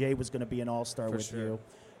out that Jay was going to be an All-Star with you.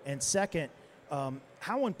 And second,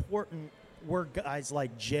 how important were guys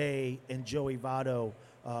like Jay and Joey Votto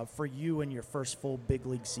for you in your first full big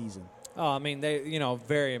league season? Oh, I mean, they,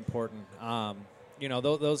 very important.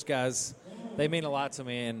 Those guys, they mean a lot to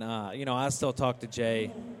me, and I still talk to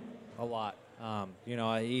Jay a lot.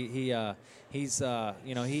 He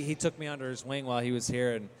took me under his wing while he was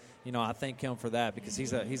here, and I thank him for that because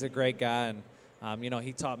he's a great guy, and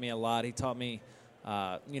he taught me a lot. He taught me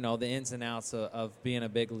the ins and outs of being a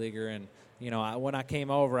big leaguer, and when I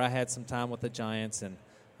came over, I had some time with the Giants, and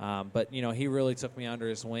but he really took me under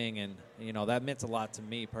his wing, and that meant a lot to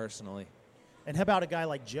me personally. And how about a guy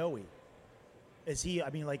like Joey?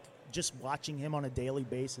 Just watching him on a daily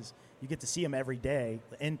basis, you get to see him every day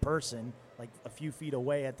in person, like a few feet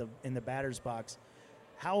away in the batter's box.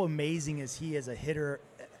 How amazing is he as a hitter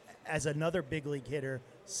as another big league hitter,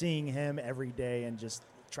 seeing him every day and just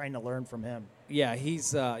trying to learn from him. Yeah,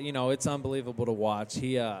 he's it's unbelievable to watch.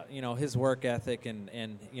 He his work ethic and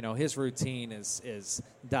his routine is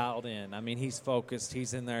dialed in. I mean, he's focused.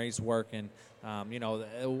 He's in there. He's working. A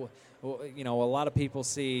lot of people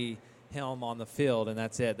see him on the field and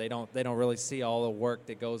that's it. They don't really see all the work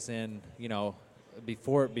that goes in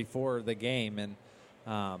before the game, and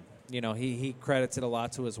he credits it a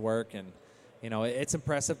lot to his work, and it's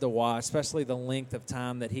impressive to watch, especially the length of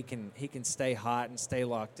time that he can stay hot and stay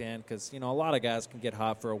locked in, because a lot of guys can get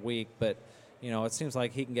hot for a week, but it seems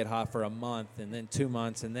like he can get hot for a month and then 2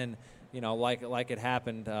 months and then like it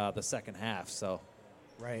happened the second half. So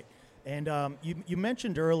right. And you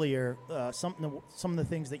mentioned earlier some of the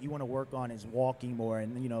things that you want to work on is walking more,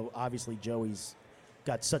 and obviously Joey's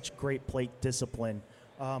got such great plate discipline,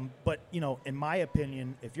 but in my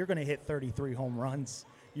opinion, if you're going to hit 33 home runs,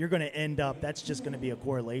 you're going to end up, that's just going to be a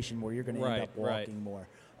correlation where you're going to end up walking more.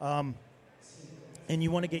 And you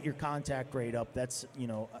want to get your contact rate up. That's,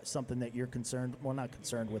 something that you're not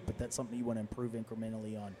concerned with, but that's something you want to improve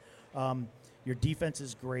incrementally on. Your defense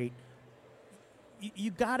is great.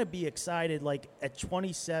 You got to be excited, like at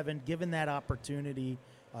 27, given that opportunity,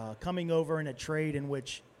 coming over in a trade in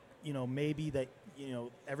which, maybe that,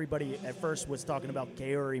 everybody at first was talking about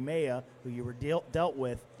Keori Mea, who you were dealt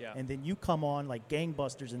with, and then you come on like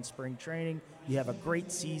gangbusters in spring training. You have a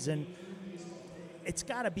great season. It's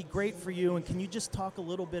got to be great for you. And can you just talk a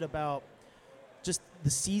little bit about just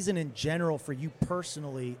the season in general for you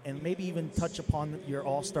personally, and maybe even touch upon your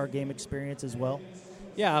All-Star game experience as well?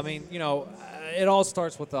 Yeah, I mean, it all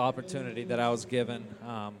starts with the opportunity that I was given.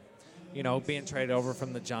 Being traded over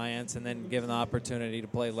from the Giants and then given the opportunity to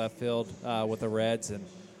play left field with the Reds, and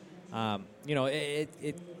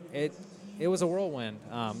it was a whirlwind.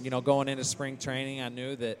 Going into spring training, I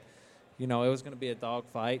knew that it was going to be a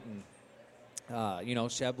dogfight, and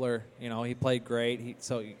Schebler, he played great.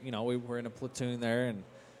 So we were in a platoon there, and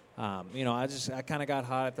I kind of got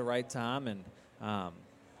hot at the right time, and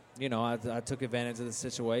I took advantage of the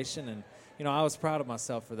situation, and I was proud of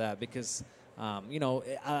myself for that, because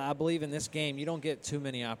I believe in this game you don't get too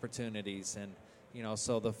many opportunities, and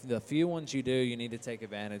so the few ones you do, you need to take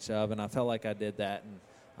advantage of, and I felt like I did that, and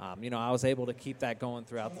I was able to keep that going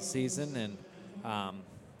throughout the season, and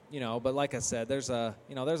but like I said, there's a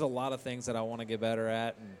lot of things that I want to get better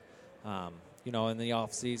at, and in the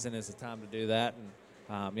off season is the time to do that,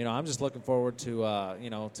 and I'm just looking forward to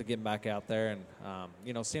to getting back out there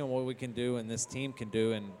and seeing what we can do and this team can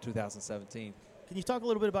do in 2017. Can you talk a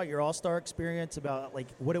little bit about your All-Star experience, about like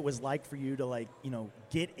what it was like for you to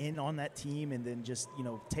get in on that team and then just,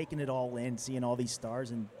 taking it all in, seeing all these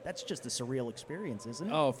stars, and that's just a surreal experience, isn't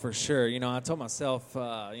it? Oh, for sure. I told myself,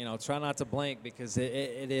 try not to blink, because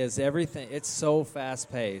it is everything. It's so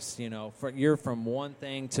fast-paced, you're from one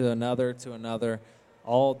thing to another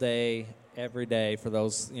all day, every day for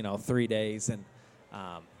those, 3 days. And,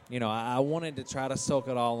 I wanted to try to soak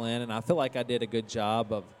it all in, and I feel like I did a good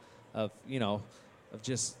job of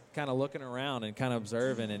just kind of looking around and kind of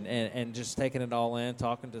observing and just taking it all in,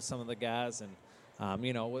 talking to some of the guys. And,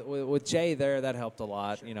 with Jay there, that helped a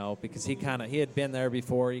lot, because he had been there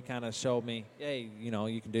before. He kind of showed me, hey,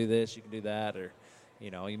 you can do this, you can do that, or,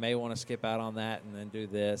 you may want to skip out on that and then do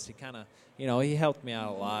this. He kind of, he helped me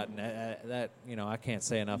out a lot, and that I can't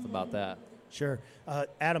say enough about that. Sure.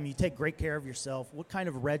 Adam, you take great care of yourself. What kind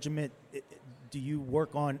of regimen do you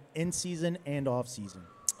work on in season and off season?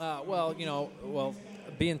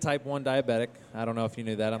 Being type 1 diabetic, I don't know if you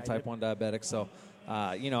knew that. I'm type 1 diabetic, so,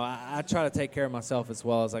 I try to take care of myself as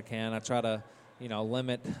well as I can. I try to,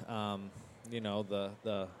 limit,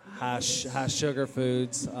 the high sugar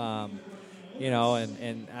foods, and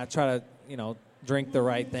I try to, drink the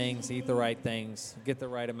right things, eat the right things, get the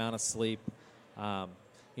right amount of sleep,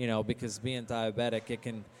 because being diabetic, it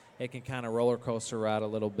can kind of roller coaster ride a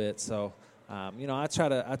little bit. So, I try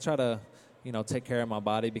to take care of my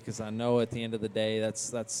body, because I know at the end of the day that's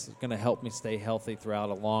going to help me stay healthy throughout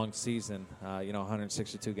a long season,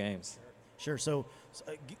 162 games. Sure. So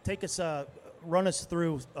run us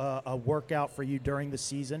through a workout for you during the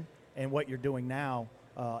season and what you're doing now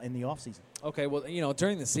in the off season. Okay. Well,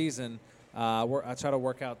 during the season, I try to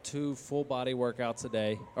work out 2 full body workouts a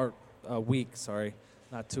day, or a week. Sorry,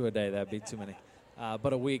 not 2 a day. That'd be too many.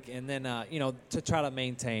 But a week, and then, to try to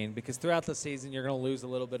maintain, because throughout the season you're going to lose a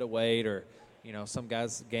little bit of weight, or, some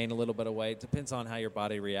guys gain a little bit of weight. Depends on how your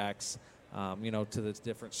body reacts, to the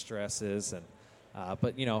different stresses. And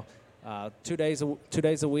but 2 days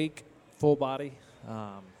a week, full body.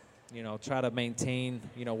 Try to maintain,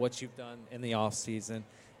 what you've done in the off season,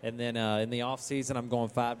 and then in the off season I'm going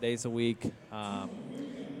 5 days a week.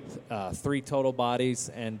 3 total bodies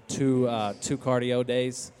and two cardio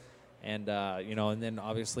days, and and then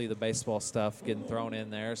obviously the baseball stuff getting thrown in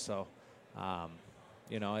there. So,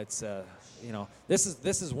 it's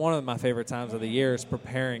this is one of my favorite times of the year, is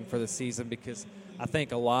preparing for the season, because I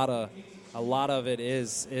think a lot of it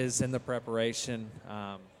is in the preparation.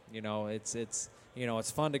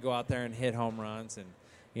 It's fun to go out there and hit home runs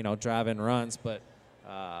and drive in runs, but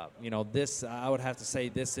this, I would have to say,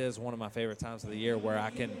 this is one of my favorite times of the year, where I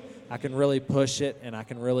can really push it, and I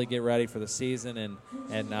can really get ready for the season and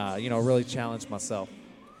really challenge myself.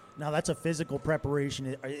 Now, that's a physical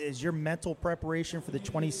preparation. Is your mental preparation for the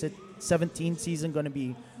 2017 season going to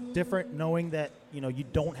be different, knowing that you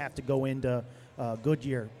don't have to go into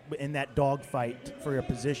Goodyear in that dogfight for your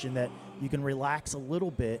position, that you can relax a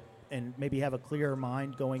little bit and maybe have a clearer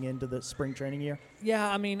mind going into the spring training year? Yeah,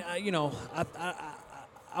 I mean,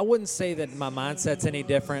 I wouldn't say that my mindset's any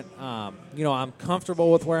different. I'm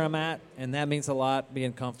comfortable with where I'm at, and that means a lot,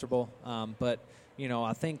 being comfortable. But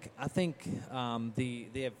I think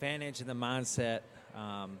the advantage and the mindset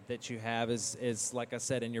that you have is, like I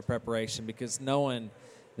said, in your preparation, because knowing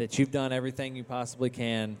that you've done everything you possibly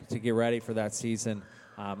can to get ready for that season,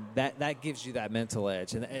 that gives you that mental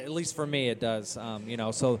edge, and at least for me it does.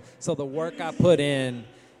 So the work I put in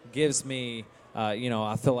gives me,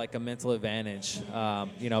 I feel like a mental advantage,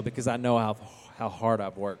 because I know how hard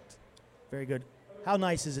I've worked. Very good. How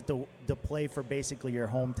nice is it to play for basically your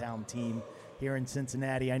hometown team here in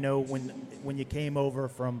Cincinnati? I know when you came over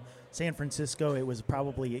from San Francisco, it was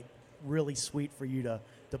probably really sweet for you to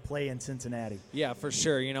play in Cincinnati. Yeah, for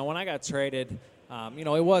sure. When I got traded,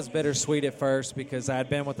 it was bittersweet at first, because I had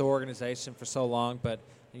been with the organization for so long, but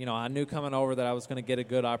I knew coming over that I was going to get a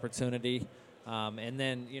good opportunity. And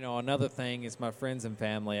then, another thing is my friends and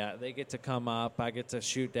family. They get to come up. I get to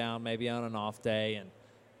shoot down maybe on an off day. And,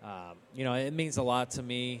 it means a lot to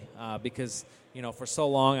me because, for so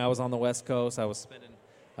long I was on the West Coast. I was spending,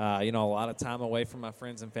 a lot of time away from my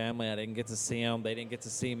friends and family. I didn't get to see them. They didn't get to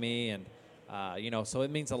see me. And, so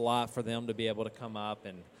it means a lot for them to be able to come up.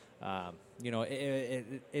 And,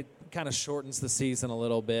 it kind of shortens the season a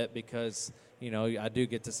little bit, because, I do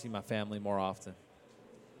get to see my family more often.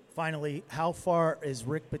 Finally, how far is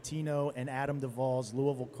Rick Pitino and Adam Duvall's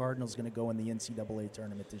Louisville Cardinals going to go in the NCAA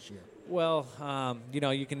tournament this year? Well,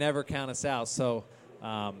 you can never count us out. So,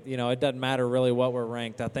 it doesn't matter really what we're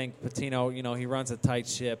ranked. I think Pitino, he runs a tight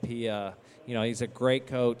ship. He's a great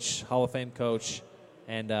coach, Hall of Fame coach.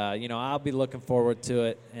 And, I'll be looking forward to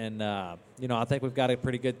it. And, I think we've got a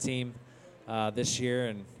pretty good team this year,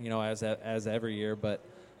 and, as every year. But,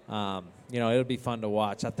 it'll be fun to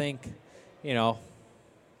watch. I think,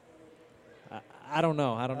 I don't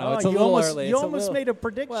know. Oh, it's a little early. You almost made a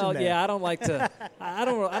prediction. Well, there. yeah, I don't like to. I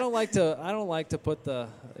don't like to put the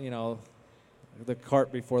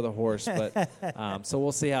cart before the horse. But so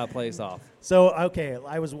we'll see how it plays off. So okay,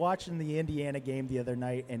 I was watching the Indiana game the other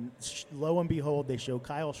night, and lo and behold, they show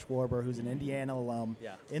Kyle Schwarber, who's an Indiana alum,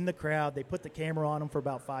 in the crowd. They put the camera on him for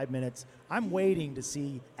about 5 minutes. I'm waiting to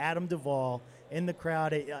see Adam Duvall in the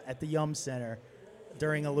crowd at the Yum Center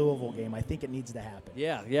during a Louisville game. I think it needs to happen.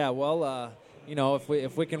 Yeah. Well.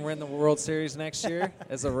 If we can win the World Series next year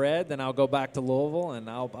as a Red, then I'll go back to Louisville, and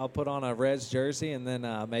I'll put on a Reds jersey, and then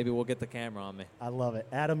maybe we'll get the camera on me. I love it.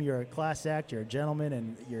 Adam, you're a class act, you're a gentleman,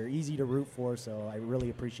 and you're easy to root for, so I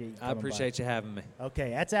really appreciate you coming I appreciate you having me.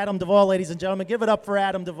 Okay, that's Adam Duvall, ladies and gentlemen. Give it up for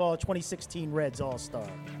Adam Duvall, 2016 Reds All-Star.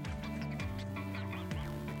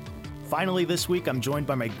 Finally this week, I'm joined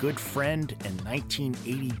by my good friend and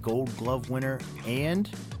 1980 Gold Glove winner and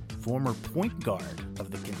former point guard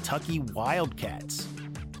of the Kentucky Wildcats,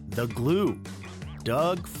 the Glue,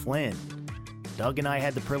 Doug Flynn. Doug and I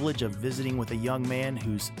had the privilege of visiting with a young man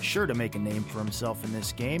who's sure to make a name for himself in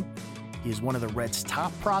this game. He is one of the Reds'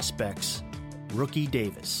 top prospects, Rookie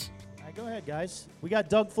Davis. All right, go ahead, guys. We got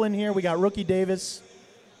Doug Flynn here. We got Rookie Davis.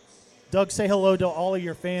 Doug, say hello to all of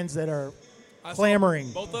your fans that are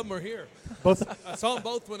clamoring. Both of them are here. I saw them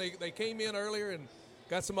both when they came in earlier and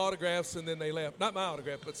got some autographs, and then they left. Not my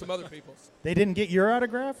autograph, but some other people's. They didn't get your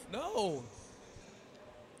autograph? No.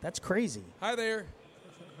 That's crazy. Hi there.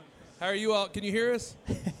 How are you all? Can you hear us?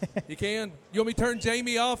 You can? You want me to turn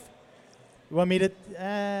Jamie off? You want me to?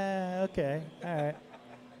 Okay. All right.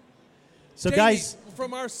 So, Jamie, guys.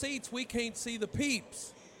 from our seats, we can't see the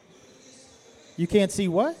peeps. You can't see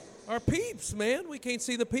what? Our peeps, man. We can't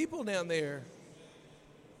see the people down there.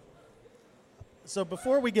 So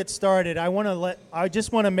before we get started, I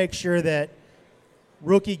just want to make sure that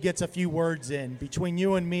Rookie gets a few words in. Between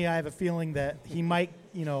you and me, I have a feeling that he might,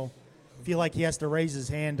 feel like he has to raise his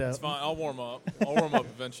hand up. It's fine. I'll warm up. I'll warm up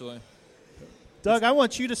eventually. Doug, I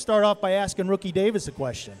want you to start off by asking Rookie Davis a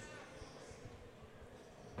question.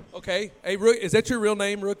 Okay. Hey, is that your real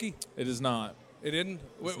name, Rookie? It is not. It isn't?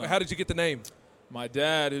 How did you get the name? My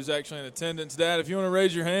dad, who's actually in attendance. Dad, if you want to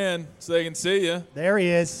raise your hand so they can see you. There he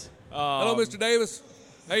is. Hello, Mr. Davis.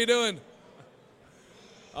 How you doing?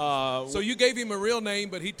 So you gave him a real name,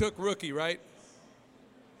 but he took Rookie, right?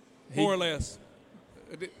 More or less.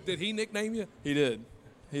 Did he nickname you? He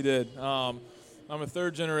did. I'm a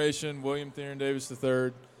third generation William Theron Davis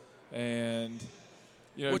III, and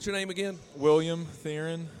what's your name again? William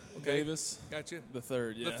Theron Davis. Gotcha. The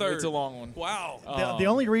third. Yeah, the third. It's a long one. Wow. The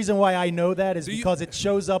only reason why I know that is because it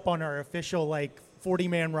shows up on our official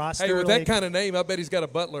 40-man roster. Hey, with that kind of name, I bet he's got a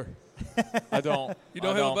butler. I don't. You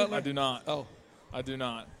don't have a butler? I do not. Oh. I do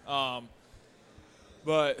not.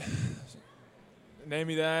 But name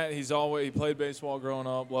me that. He played baseball growing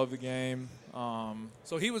up, loved the game.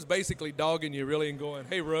 So he was basically dogging you really and going,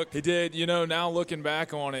 hey, Rook. He did. Now looking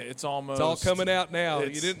back on it, it's almost. It's all coming out now.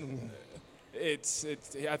 You didn't.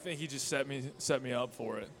 I think he just set me up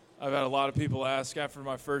for it. I've had a lot of people ask after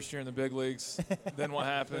my first year in the big leagues, then what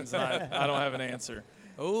happens? And I don't have an answer.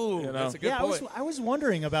 Oh, that's a good point. I was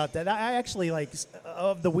wondering about that. I actually,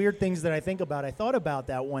 of the weird things that I think about, I thought about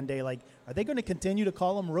that one day. Are they going to continue to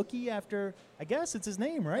call him Rookie after, I guess it's his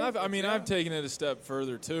name, right? I've taken it a step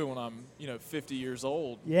further, too, when I'm, 50 years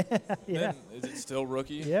old. Yeah. Then, is it still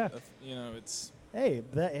Rookie? Yeah. It's. Hey,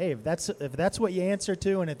 if that's what you answer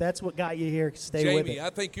to, and if that's what got you here, stay with it. Jamie,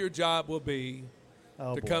 I think your job will be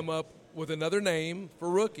to come up with another name for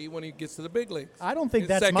Rookie when he gets to the big leagues. I don't think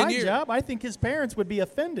that's my job. I think his parents would be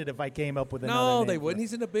offended if I came up with another name. No, they wouldn't.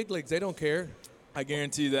 He's in the big leagues. They don't care. I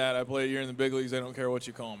guarantee that. I play a year in the big leagues. They don't care what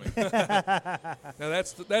you call me. Now,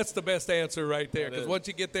 that's the best answer right there, because once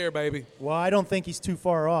you get there, baby. Well, I don't think he's too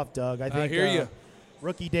far off, Doug. I hear you.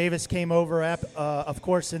 Rookie Davis came over, of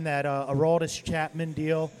course, in that Aroldis Chapman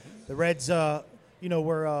deal. The Reds,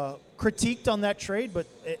 were critiqued on that trade, but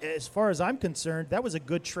as far as I'm concerned, that was a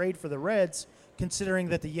good trade for the Reds, considering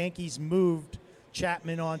that the Yankees moved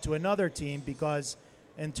Chapman onto another team because,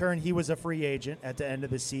 in turn, he was a free agent at the end of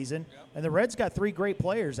the season. And the Reds got 3 great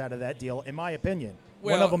players out of that deal, in my opinion.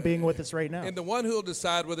 One of them being with us right now. And the one who will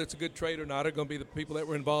decide whether it's a good trade or not are going to be the people that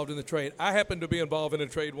were involved in the trade. I happened to be involved in a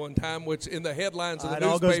trade one time, which in the headlines of the newspapers.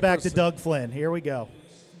 It all goes back to Doug Flynn. Here we go.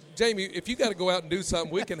 Jamie, if you got to go out and do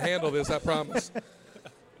something, we can handle this, I promise.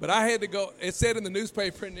 But I had to go. It said in the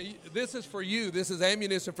newspaper, this is for you. This is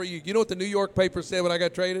ammunition for you. You know what the New York paper said when I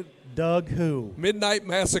got traded? Doug who? Midnight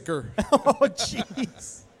Massacre. Oh,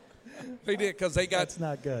 jeez. They did, because they got. That's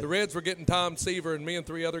not good. The Reds were getting Tom Seaver, and me and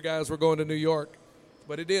 3 other guys were going to New York.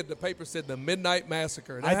 But it did. The paper said the Midnight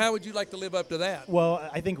Massacre. Now, how would you like to live up to that? Well,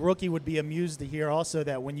 I think Rookie would be amused to hear also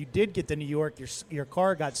that when you did get to New York, your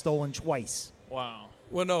car got stolen twice. Wow.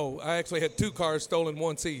 Well, no. I actually had 2 cars stolen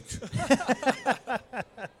once each.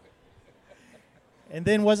 And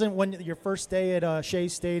then wasn't when your first day at Shea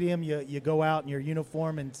Stadium, you go out in your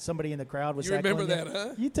uniform and somebody in the crowd was heckling you? You remember that,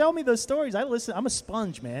 huh? You tell me those stories. I listen. I'm a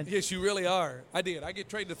sponge, man. Yes, you really are. I did. I get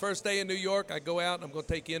traded the first day in New York. I go out and I'm going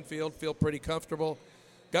to take infield, feel pretty comfortable.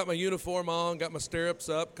 Got my uniform on, got my stirrups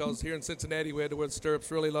up, because here in Cincinnati we had to wear the stirrups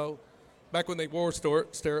really low, back when they wore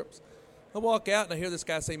stirrups. I walk out and I hear this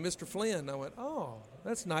guy say, Mr. Flynn. I went, oh,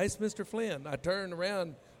 that's nice, Mr. Flynn. I turned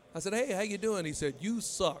around. I said, hey, how you doing? He said, you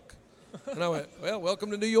suck. And I went, well,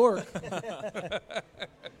 welcome to New York.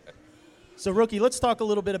 So, Rookie, let's talk a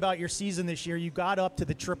little bit about your season this year. You got up to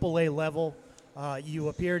the AAA level. You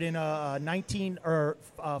appeared in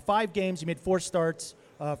 5 games. You made 4 starts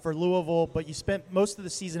for Louisville, but you spent most of the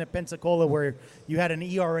season at Pensacola, where you had an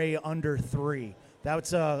ERA under 3. That's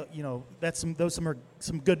some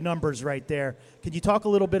good numbers right there. Could you talk a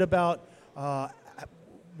little bit about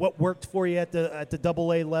what worked for you at the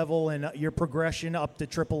AA level and your progression up to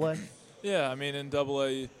AAA? Yeah, I mean, in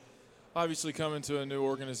AA, obviously coming to a new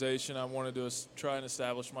organization, I wanted to try and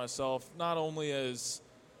establish myself not only as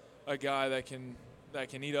a guy that can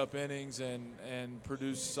eat up innings and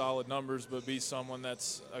produce solid numbers, but be someone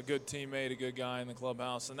that's a good teammate, a good guy in the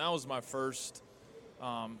clubhouse. And that was my first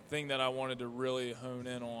thing that I wanted to really hone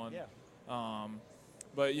in on. Yeah.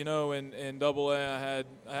 But, in AA, I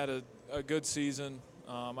had a good season.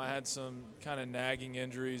 I had some kind of nagging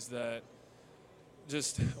injuries that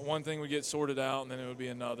just one thing would get sorted out and then it would be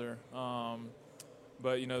another.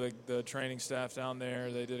 But, the training staff down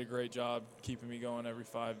there, they did a great job keeping me going every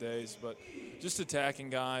 5 days. But just attacking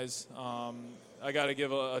guys, I got to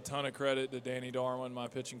give a ton of credit to Danny Darwin, my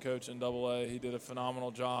pitching coach in AA. He did a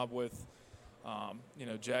phenomenal job with,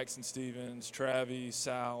 Jackson Stevens, Travis,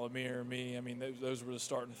 Sal, Amir, me. I mean, those were the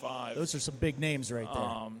starting 5. Those are some big names right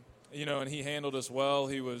there. and he handled us well.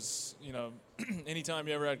 He was, anytime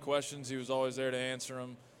you ever had questions, he was always there to answer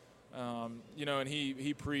them. And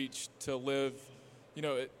he preached to live,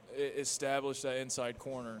 establish that inside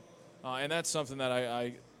corner. And that's something that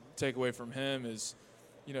I take away from him is,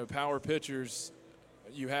 power pitchers,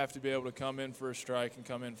 you have to be able to come in for a strike and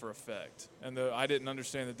come in for effect. And I didn't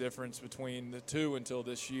understand the difference between the two until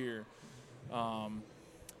this year. And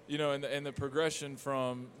the progression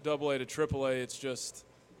from AA to AAA, it's just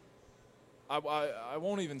I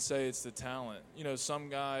won't even say it's the talent. Some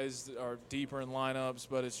guys are deeper in lineups,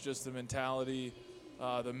 but it's just the mentality,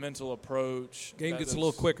 the mental approach. Game gets a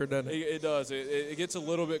little quicker, doesn't it? It does. It gets a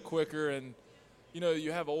little bit quicker, and,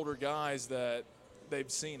 you have older guys that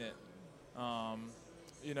they've seen it.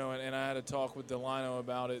 And I had a talk with Delino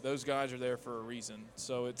about it. Those guys are there for a reason.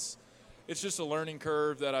 So it's just a learning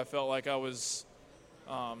curve that I felt like I was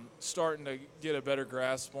starting to get a better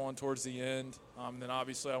grasp on towards the end. Then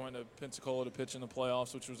obviously I went to Pensacola to pitch in the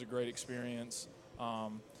playoffs, which was a great experience.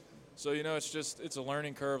 It's a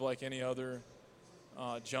learning curve like any other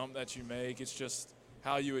jump that you make. It's just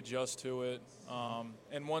how you adjust to it.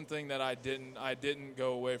 And one thing that I didn't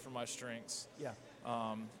go away from my strengths. Yeah.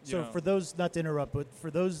 For those, not to interrupt, but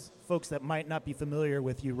for those folks that might not be familiar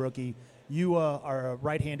with you, rookie, you are a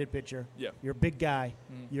right-handed pitcher. Yeah. You're a big guy.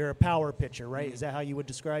 Mm-hmm. You're a power pitcher, right? Mm-hmm. Is that how you would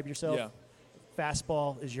describe yourself? Yeah.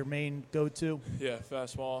 Fastball is your main go-to? Yeah,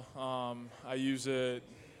 fastball. I use it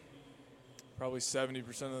probably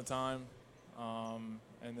 70% of the time.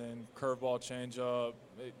 And then curveball, changeup,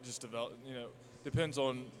 it just depends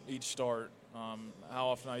on each start, how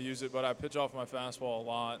often I use it. But I pitch off my fastball a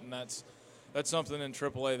lot, and that's something in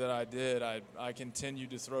AAA that I did. I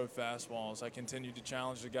continued to throw fastballs. I continued to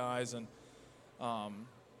challenge the guys, and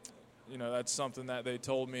that's something that they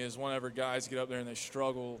told me is whenever guys get up there and they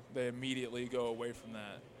struggle, they immediately go away from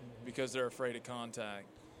that because they're afraid of contact.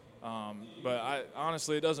 But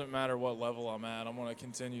honestly, it doesn't matter what level I'm at. I'm going to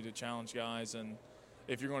continue to challenge guys, and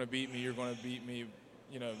if you're going to beat me, you're going to beat me,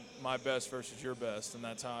 my best versus your best, and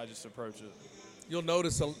that's how I just approach it. You'll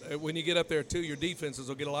notice when you get up there, too, your defenses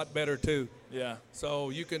will get a lot better, too. Yeah. So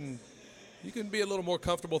you can be a little more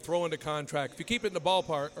comfortable throwing to contact. If you keep it in the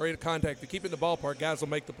ballpark, or in contact, if you keep it in the ballpark, guys will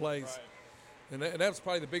make the plays. Right. And that was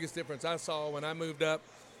probably the biggest difference I saw when I moved up.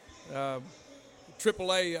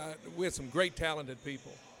 AAA, we had some great talented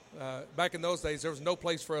people. Back in those days, there was no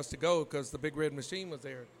place for us to go because the Big Red Machine was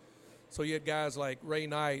there. So you had guys like Ray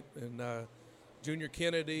Knight and Junior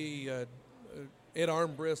Kennedy, Ed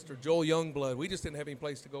Armbrist, or Joel Youngblood. We just didn't have any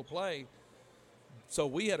place to go play. So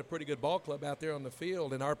we had a pretty good ball club out there on the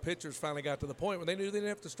field, and our pitchers finally got to the point where they knew they didn't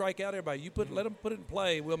have to strike out everybody. Let them put it in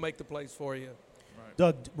play. We'll make the plays for you. Right.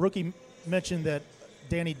 Doug, rookie mentioned that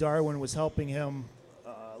Danny Darwin was helping him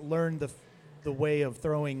learn the way of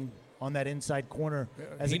throwing on that inside corner.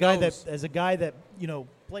 As a guy that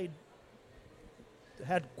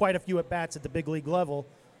had quite a few at bats at the big league level,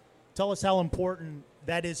 tell us how important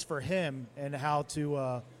that is for him and how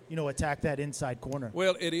to attack that inside corner.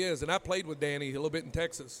 Well, it is, and I played with Danny a little bit in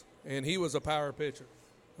Texas, and he was a power pitcher.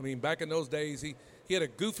 I mean, back in those days, he had a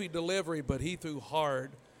goofy delivery, but he threw hard,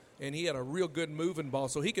 and he had a real good moving ball,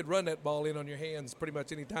 so he could run that ball in on your hands pretty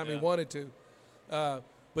much any time he wanted to.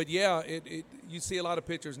 But, you see a lot of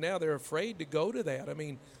pitchers now, they're afraid to go to that. I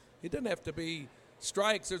mean, it doesn't have to be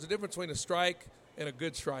strikes. There's a difference between a strike and a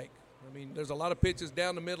good strike. I mean, there's a lot of pitches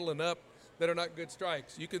down the middle and up that are not good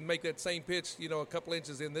strikes. You can make that same pitch, a couple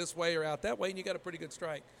inches in this way or out that way, and you got a pretty good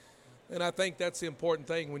strike. And I think that's the important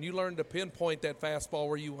thing. When you learn to pinpoint that fastball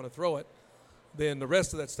where you want to throw it, then the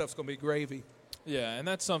rest of that stuff's going to be gravy. Yeah, and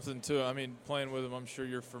that's something, too. I mean, playing with him, I'm sure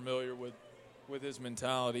you're familiar with his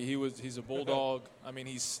mentality. He's a bulldog. I mean,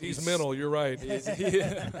 he's mental. You're right.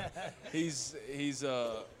 He's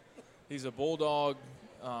a bulldog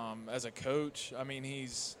as a coach. I mean,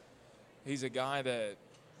 he's a guy that,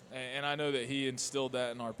 and I know that he instilled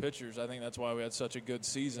that in our pitchers. I think that's why we had such a good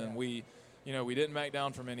season. Yeah. We didn't back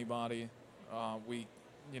down from anybody. We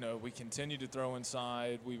continued to throw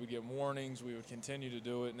inside. We would get warnings. We would continue to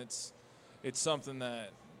do it, and it's something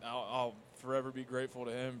that I'll forever be grateful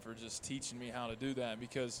to him for just teaching me how to do that,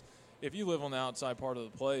 because if you live on the outside part of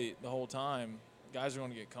the plate the whole time, guys are going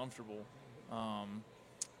to get comfortable.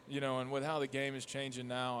 And with how the game is changing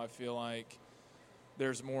now, I feel like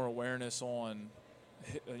there's more awareness on,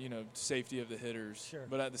 safety of the hitters. Sure.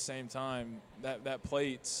 But at the same time, that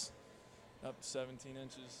plate's up 17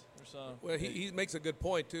 inches or so. Well, he makes a good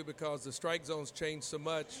point, too, because the strike zones change so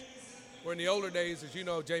much. Where in the older days, as you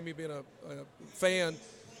know, Jamie being a fan,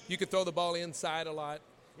 you could throw the ball inside a lot.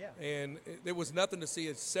 Yeah. And there was nothing to see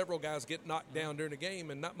as several guys get knocked down during the game,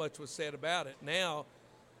 and not much was said about it. Now,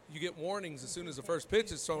 you get warnings as soon as the first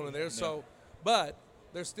pitch is thrown in there. So, but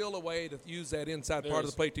there's still a way to use that inside part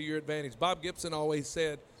of the plate to your advantage. Bob Gibson always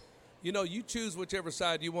said, you know, you choose whichever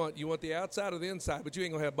side you want. You want the outside or the inside, but you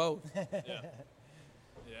ain't going to have both. Yeah.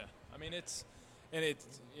 I mean,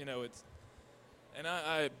 and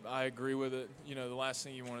I agree with it. You know, the last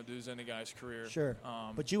thing you want to do is end a guy's career. Sure.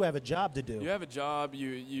 But you have a job to do. You have a job.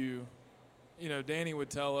 You know, Danny would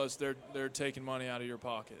tell us they're taking money out of your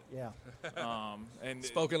pocket. Yeah. And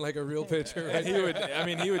spoken like a real pitcher. And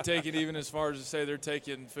he would take it even as far as to say they're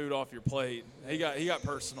taking food off your plate. He got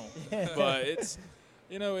personal. But it's,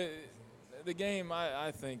 you know, the game.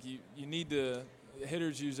 I think you need to.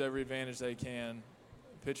 Hitters use every advantage they can.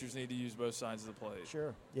 Pitchers need to use both sides of the plate.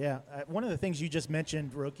 Sure. Yeah. One of the things you just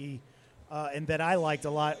mentioned, Rookie, and that I liked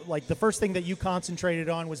a lot, like the first thing that you concentrated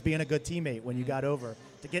on was being a good teammate when you got over,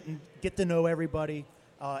 to get to know everybody.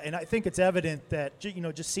 And I think it's evident that, you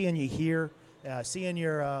know, just seeing you here, seeing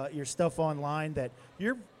your stuff online, that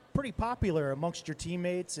you're pretty popular amongst your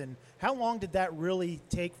teammates. And how long did that really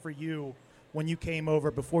take for you when you came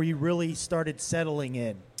over before you really started settling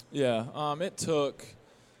in? Yeah. It took –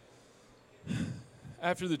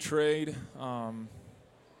 after the trade,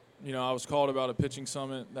 you know, I was called about a pitching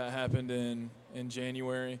summit that happened in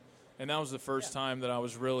January, and that was the first time that I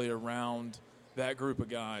was really around that group of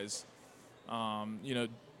guys. You know,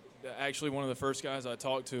 actually one of the first guys I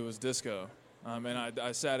talked to was Disco, and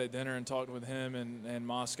I sat at dinner and talked with him and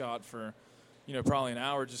Moscott for, you know, probably an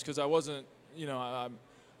hour, just because I wasn't, you know,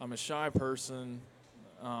 I'm a shy person,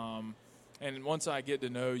 and once I get to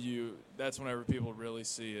know you, that's whenever people really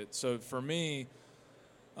see it. So for me,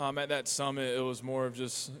 at that summit, it was more of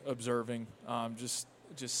just observing, just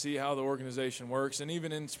see how the organization works. And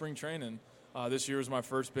even in spring training, this year was my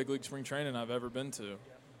first big league spring training I've ever been to.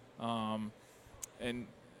 And,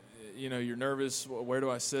 you know, you're nervous. Where do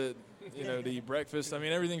I sit, you know, to eat breakfast? I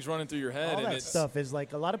mean, everything's running through your head. All that stuff is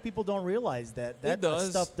like, a lot of people don't realize that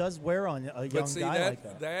stuff does wear on a young guy like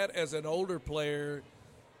that. That, as an older player,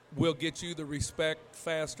 will get you the respect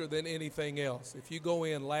faster than anything else. If you go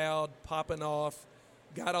in loud, popping off,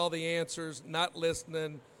 got all the answers, not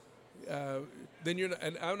listening, then you're –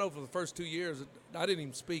 and I don't know, for the first 2 years, I didn't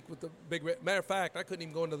even speak with the big – matter of fact, I couldn't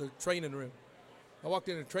even go into the training room. I walked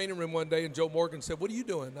in the training room one day, and Joe Morgan said, "What are you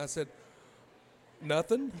doing?" And I said,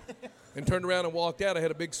 "Nothing," and turned around and walked out. I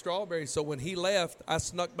had a big strawberry. So when he left, I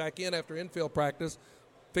snuck back in after infield practice,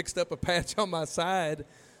 fixed up a patch on my side,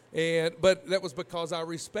 but that was because I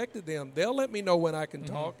respected them. They'll let me know when I can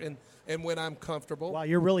talk and when I'm comfortable. Wow,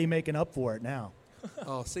 you're really making up for it now.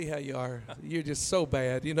 Oh, see how you are. You're just so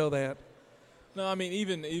bad. You know that. No, I mean,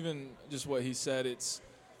 even just what he said,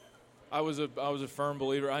 I was a firm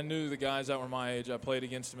believer. I knew the guys that were my age. I played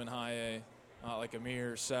against them in high A, like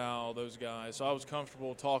Amir, Sal, those guys. So I was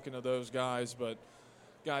comfortable talking to those guys. But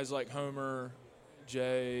guys like Homer,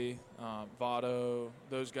 Jay, Votto,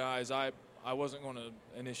 those guys, I wasn't going to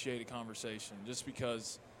initiate a conversation, just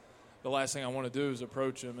because the last thing I want to do is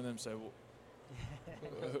approach them and then say, well,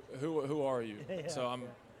 who are you? Yeah, so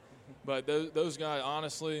but those guys,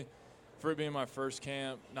 honestly, for it being my first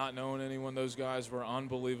camp, not knowing anyone, those guys were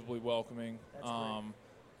unbelievably welcoming.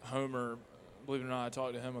 Homer, believe it or not, I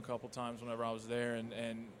talked to him a couple times whenever I was there,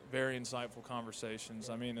 and very insightful conversations.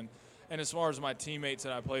 I mean, and as far as my teammates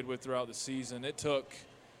that I played with throughout the season, it took,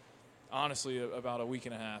 honestly, about a week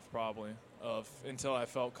and a half probably until I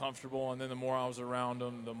felt comfortable. And then the more I was around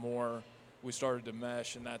them, the more we started to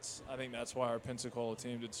mesh, and I think that's why our Pensacola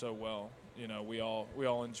team did so well. You know, we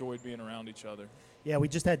all enjoyed being around each other. Yeah, we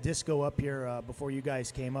just had Disco up here before you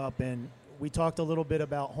guys came up, and we talked a little bit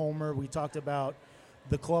about Homer. We talked about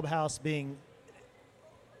the clubhouse being,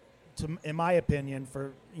 in my opinion,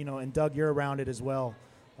 and Doug, you're around it as well.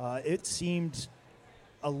 It seemed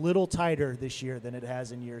a little tighter this year than it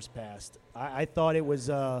has in years past. I thought it was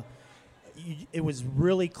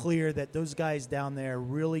really clear that those guys down there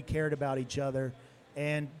really cared about each other.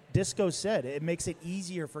 And Disco said it makes it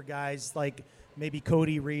easier for guys like maybe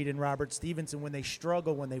Cody Reed and Robert Stevenson when they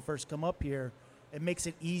struggle when they first come up here. It makes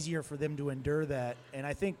it easier for them to endure that. And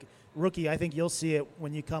I think, Rookie, you'll see it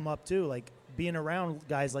when you come up too, like being around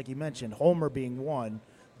guys like you mentioned, Homer being one,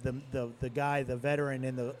 the guy, the veteran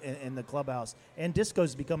in the clubhouse, and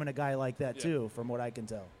Disco's becoming a guy like that too, from what I can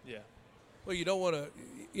tell. Yeah. Well, you don't want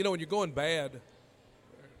to, when you're going bad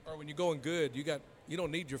or when you're going good, you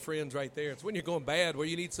don't need your friends right there. It's when you're going bad where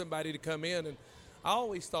you need somebody to come in. And I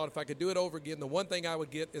always thought if I could do it over again, the one thing I would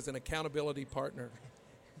get is an accountability partner.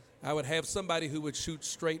 I would have somebody who would shoot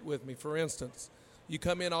straight with me. For instance, you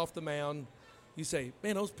come in off the mound, you say,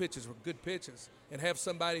 "Man, those pitches were good pitches," and have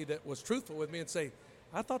somebody that was truthful with me and say,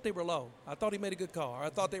 I thought they were low. I thought he made a good call. Or I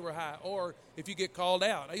thought they were high. Or if you get called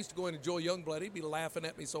out, I used to go into Joel Youngblood. He'd be laughing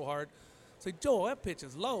at me so hard. Say, Joel, that pitch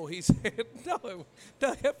is low. He said, no,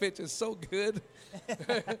 that pitch is so good.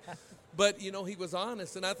 But, you know, he was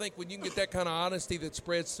honest. And I think when you can get that kind of honesty that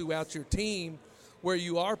spreads throughout your team, where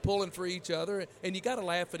you are pulling for each other, and you got to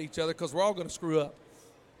laugh at each other because we're all going to screw up.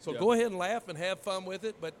 So go ahead and laugh and have fun with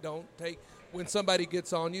it, but don't take – when somebody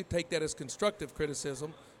gets on you, take that as constructive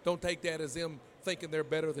criticism. Don't take that as them thinking they're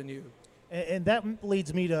better than you. And that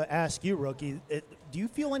leads me to ask you, Rookie, do you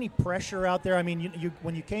feel any pressure out there? I mean, you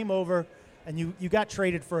when you came over and you got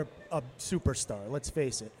traded for a superstar, let's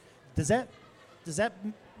face it, does that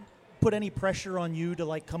put any pressure on you to,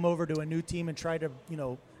 like, come over to a new team and try to, you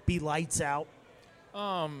know, be lights out?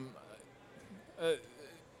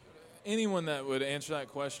 Anyone that would answer that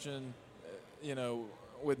question, you know,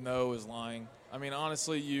 with no is lying. I mean,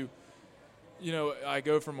 honestly, you know, I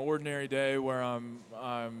go from ordinary day where I'm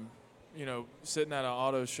you know, sitting at an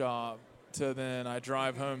auto shop to then I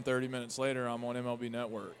drive home 30 minutes later, I'm on MLB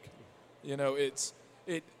Network. You know, it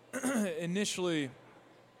initially,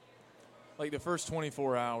 like the first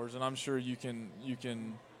 24 hours, and I'm sure you can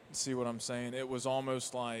see what I'm saying, it was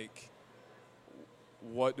almost like,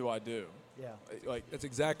 what do I do? Yeah. Like, that's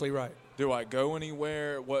exactly right. Do I go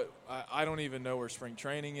anywhere? I don't even know where spring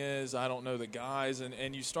training is. I don't know the guys.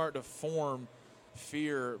 And you start to form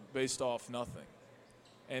fear based off nothing.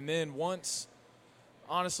 And then once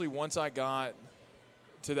I got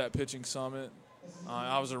to that pitching summit,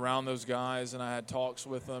 I was around those guys and I had talks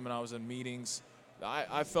with them and I was in meetings.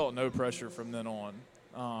 I felt no pressure from then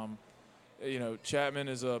on. You know, Chapman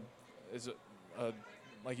is a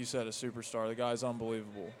like you said, a superstar. The guy's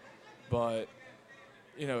unbelievable. But,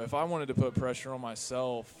 you know, if I wanted to put pressure on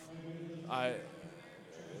myself,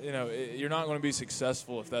 you're not going to be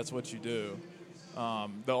successful if that's what you do.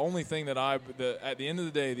 The only thing that at the end of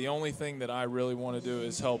the day, the only thing that I really want to do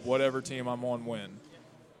is help whatever team I'm on win.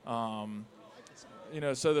 You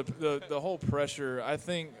know, so the whole pressure, I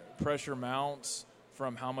think pressure mounts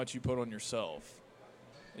from how much you put on yourself.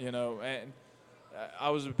 You know, and I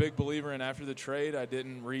was a big believer in after the trade, I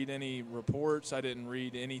didn't read any reports. I didn't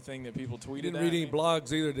read anything that people tweeted. You didn't read any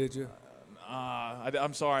blogs either, did you?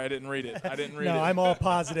 I'm sorry, I didn't read it. I didn't read it. No, I'm all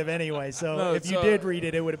positive anyway. So if you did read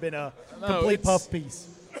it, it would have been a complete puff piece.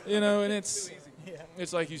 You know, and it's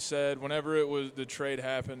like you said, whenever the trade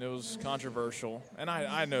happened, it was controversial. And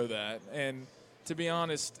I know that. And to be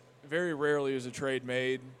honest, very rarely is a trade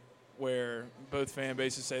made where both fan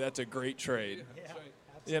bases say that's a great trade. Yeah.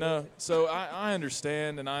 You know, so I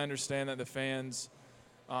understand, and I understand that the fans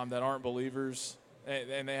that aren't believers,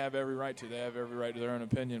 and they have every right to. They have every right to their own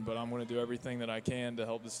opinion, but I'm going to do everything that I can to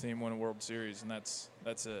help this team win a World Series, and that's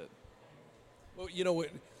it. Well, you know,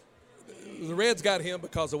 the Reds got him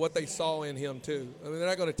because of what they saw in him, too. I mean, they're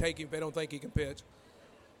not going to take him if they don't think he can pitch.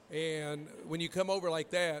 And when you come over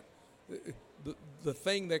like that, the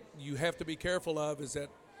thing that you have to be careful of is that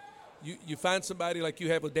you find somebody like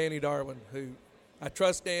you have with Danny Darwin, who – I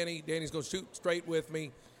trust Danny. Danny's going to shoot straight with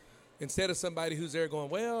me instead of somebody who's there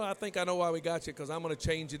going, well, I think I know why we got you because I'm going to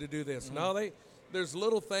change you to do this. Mm-hmm. No, there's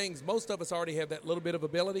little things. Most of us already have that little bit of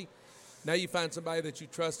ability. Now you find somebody that you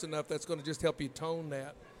trust enough that's going to just help you tone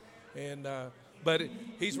that. And but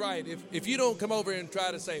he's right. If you don't come over and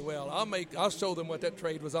try to say, well, I'll show them what that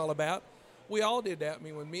trade was all about. We all did that. I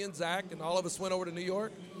mean, when me and Zach and all of us went over to New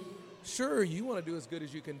York, sure, you want to do as good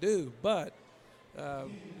as you can do, but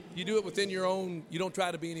you do it within your own. You don't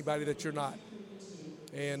try to be anybody that you're not.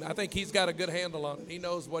 And I think he's got a good handle on it. He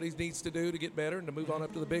knows what he needs to do to get better and to move on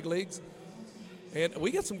up to the big leagues. And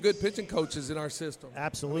we got some good pitching coaches in our system.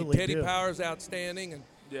 Absolutely, Teddy Power's outstanding, and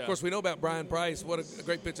of course we know about Brian Price. What a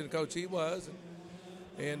great pitching coach he was.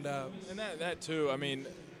 And that too. I mean,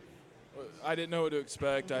 I didn't know what to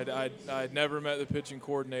expect. I'd never met the pitching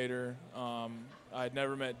coordinator. I'd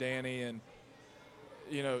never met Danny, and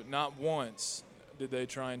you know, not once did they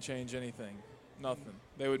try and change anything. Nothing.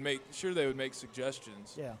 They would make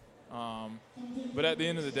suggestions. Yeah. But at the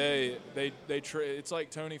end of the day, it's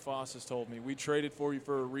like Tony Foss has told me. We traded for you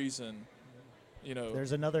for a reason. You know.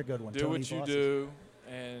 There's another good one. Do Tony what you Foss's. Do,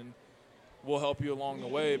 and we'll help you along the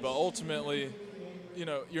way. But ultimately, you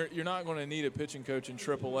know, you're not going to need a pitching coach in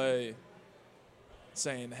AAA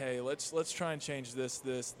saying, "Hey, let's try and change this,"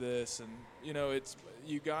 and you know,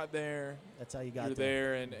 you got there. That's how you got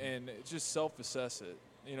there. You're there, and just self-assess it.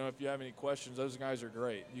 You know, if you have any questions, those guys are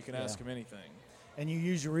great. You can ask them anything. And you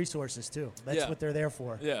use your resources too. That's what they're there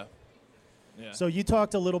for. Yeah. So you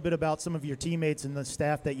talked a little bit about some of your teammates and the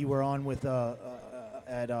staff that you were on with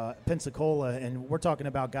at Pensacola, and we're talking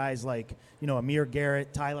about guys like, Amir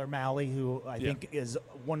Garrett, Tyler Malley, who I think is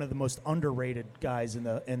one of the most underrated guys in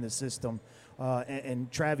the system,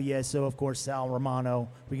 and Travieso, of course, Sal Romano.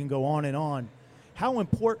 We can go on and on. How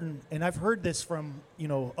important, and I've heard this from,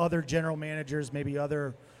 other general managers, maybe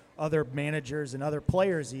other managers and other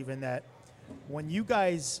players even, that when you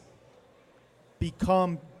guys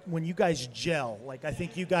gel, like I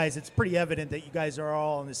think you guys, it's pretty evident that you guys are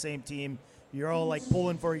all on the same team. You're all like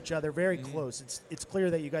pulling for each other, very close. It's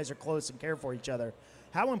clear that you guys are close and care for each other.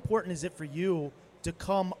 How important is it for you to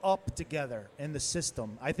come up together in the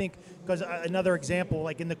system? I think, because another example,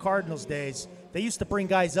 like in the Cardinals days, they used to bring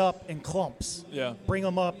guys up in clumps. Yeah. Bring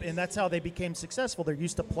them up, and that's how they became successful. They're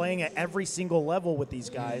used to playing at every single level with these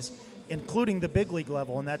guys, including the big league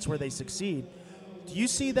level, and that's where they succeed. Do you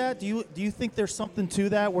see that? Do you think there's something to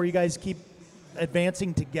that where you guys keep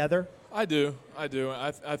advancing together? I do.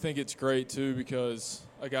 I think it's great, too, because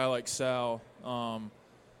a guy like Sal,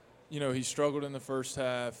 he struggled in the first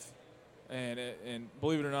half, and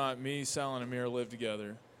believe it or not, me, Sal, and Amir lived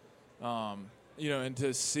together. And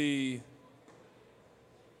to see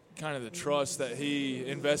kind of the trust that he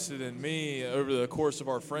invested in me over the course of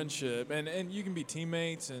our friendship, and you can be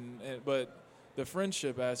teammates, but the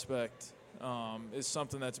friendship aspect is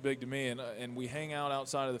something that's big to me, and we hang out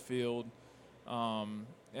outside of the field.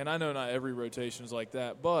 And I know not every rotation is like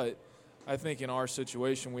that, but I think in our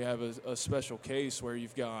situation we have a special case where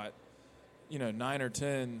you've got, 9 or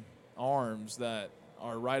 10 arms that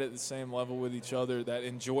are right at the same level with each other, that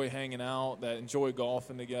enjoy hanging out, that enjoy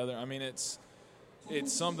golfing together. I mean, it's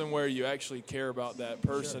something where you actually care about that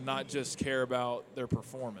person, not just care about their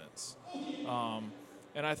performance.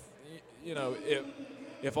 And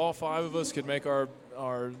if all 5 of us could make our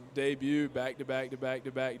debut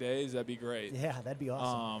back-to-back days, that'd be great. Yeah, that'd be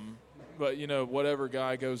awesome. But, whatever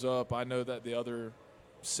guy goes up, I know that the other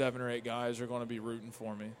 7 or 8 guys are going to be rooting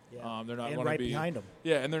for me. Yeah. They're not and going right to be behind them.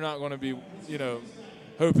 Yeah, and they're not going to be,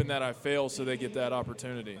 hoping that I fail so they get that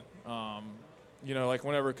opportunity. Like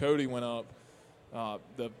whenever Cody went up,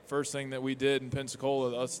 the first thing that we did in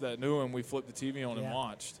Pensacola, us that knew him, we flipped the TV on and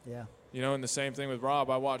watched. Yeah. And the same thing with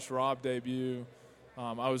Rob. I watched Rob debut.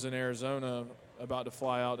 I was in Arizona about to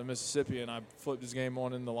fly out to Mississippi, and I flipped his game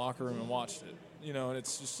on in the locker room and watched it. And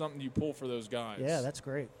it's just something you pull for those guys. Yeah, that's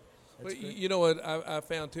great. But you know what I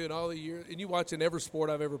found too in all the years, and you watch in every sport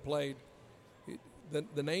I've ever played,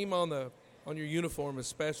 the name on your uniform is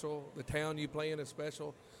special. The town you play in is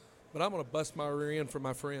special. But I'm going to bust my rear end for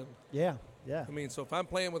my friend. Yeah. I mean, so if I'm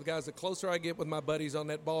playing with guys, the closer I get with my buddies on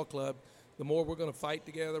that ball club, the more we're going to fight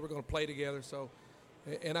together. We're going to play together. So.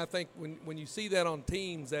 And I think when you see that on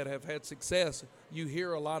teams that have had success, you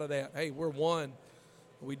hear a lot of that. Hey, we're one.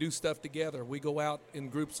 We do stuff together. We go out in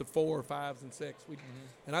groups of 4 or 5s and 6.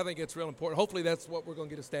 And I think it's real important. Hopefully that's what we're going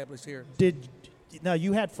to get established here. Now,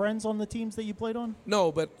 you had friends on the teams that you played on?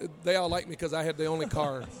 No, but they all liked me because I had the only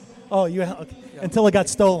car. Oh, okay. Yeah. Until it got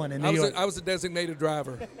stolen in New York. I was a designated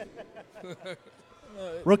driver.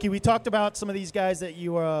 Rookie, we talked about some of these guys that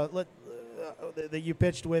you that you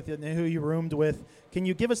pitched with and who you roomed with. Can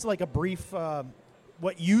you give us like a brief,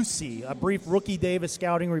 what you see, a brief Rookie Davis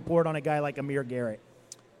scouting report on a guy like Amir Garrett?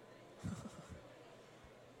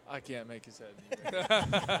 I can't make his head.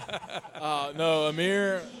 No,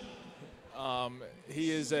 Amir,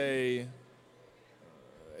 he's a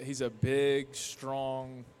big,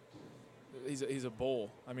 strong. He's a bull.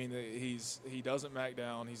 I mean, he doesn't back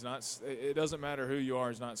down. He's not. It doesn't matter who you are.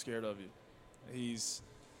 He's not scared of you. He's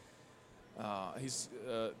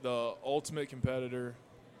the ultimate competitor.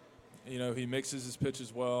 He mixes his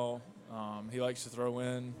pitches well. He likes to throw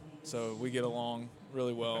in, so we get along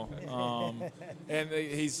really well. And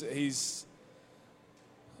he's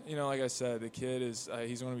like I said, the kid is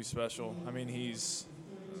he's going to be special. I mean, he's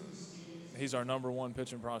our number 1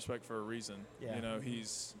 pitching prospect for a reason. Yeah.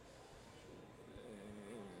 He's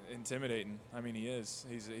intimidating. I mean, he is.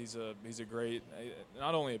 He's a great,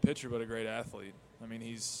 not only a pitcher but a great athlete. I mean,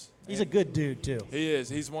 he's a good dude too. He is.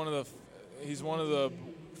 He's one of the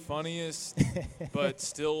funniest, but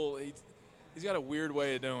still he's got a weird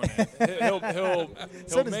way of doing it.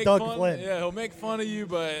 He'll make Doug fun. Flynn. Yeah, he'll make fun of you,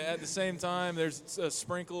 but at the same time, there's a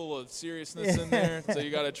sprinkle of seriousness in there, so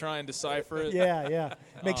you got to try and decipher it. Yeah.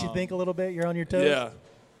 Makes you think a little bit. You're on your toes. Yeah.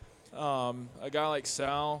 A guy like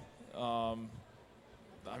Sal, I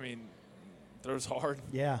mean, throws hard.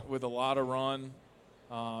 Yeah. With a lot of run.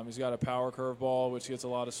 He's got a power curveball, which gets a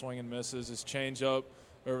lot of swing and misses. His changeup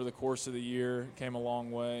over the course of the year came a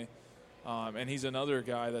long way. And he's another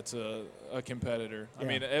guy that's a competitor. Yeah. I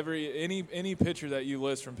mean, any pitcher that you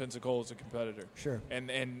list from Pensacola is a competitor. Sure.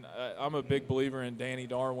 And I'm a big believer in Danny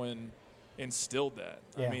Darwin instilled that.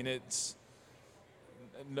 Yeah. I mean, it's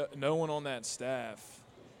no one on that staff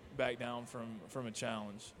back down from a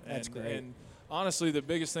challenge. That's great. And honestly, the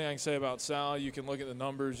biggest thing I can say about Sal, you can look at the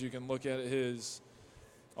numbers, you can look at his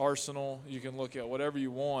arsenal, you can look at whatever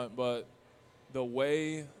you want, but the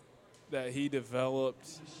way that he developed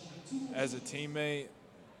as a teammate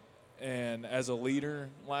and as a leader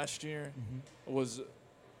last year was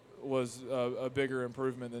a bigger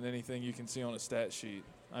improvement than anything you can see on a stat sheet.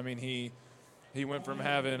 I mean, he went from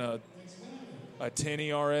having a 10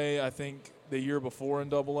 ERA, I think, the year before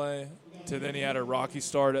in AA, to then he had a rocky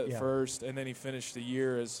start at first, and then he finished the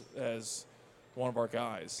year as one of our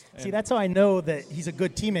guys. See, that's how I know that he's a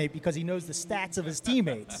good teammate, because he knows the stats of his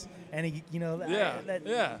teammates, and he, you know,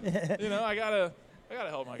 you know, I gotta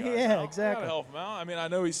help my guys. Yeah, out. exactly. I gotta help him out. I mean, I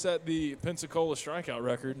know he set the Pensacola strikeout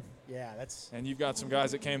record. Yeah, that's. And you've got some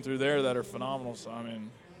guys that came through there that are phenomenal. So I mean.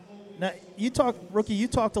 Now, you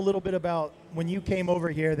talked a little bit about when you came over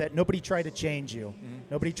here that nobody tried to change you. Mm-hmm.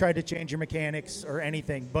 Nobody tried to change your mechanics or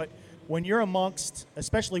anything. But when you're amongst,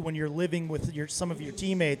 especially when you're living with some of your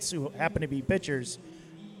teammates who happen to be pitchers,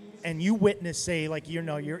 and you witness, say, like, you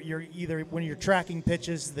know, you're either when you're tracking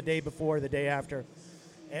pitches the day before, the day after,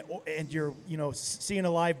 and you're, you know, seeing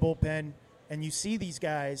a live bullpen, and you see these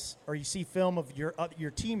guys, or you see film of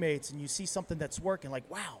your teammates, and you see something that's working, like,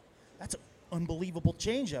 wow, that's an unbelievable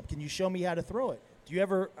changeup. Can you show me how to throw it?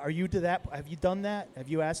 Are you to that? Have you done that? Have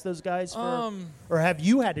you asked those guys for, or have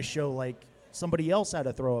you had to show, like, somebody else how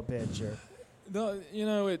to throw a pitch? Or? No, you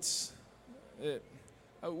know,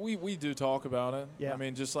 we do talk about it. Yeah. I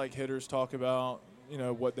mean, just like hitters talk about, you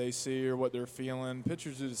know, what they see or what they're feeling.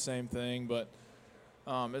 Pitchers do the same thing. But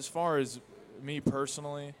as far as me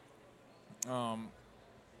personally,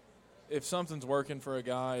 if something's working for a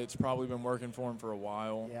guy, it's probably been working for him for a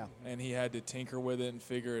while. Yeah. And he had to tinker with it and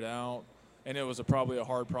figure it out. And it was probably a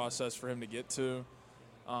hard process for him to get to.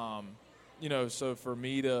 You know, so for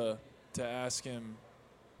me to ask him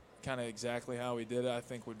kind of exactly how he did it, I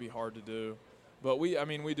think would be hard to do. But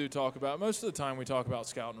we do talk about, most of the time we talk about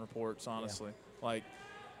scouting reports, honestly. Yeah. Like,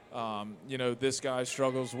 you know, this guy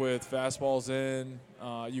struggles with fastballs in.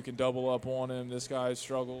 You can double up on him. This guy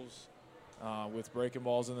struggles with breaking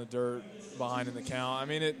balls in the dirt behind in the count. I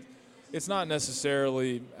mean, it's not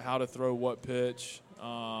necessarily how to throw what pitch.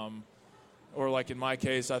 Or like in my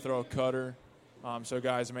case, I throw a cutter. So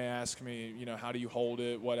guys may ask me, you know, how do you hold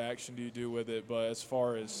it? What action do you do with it? But as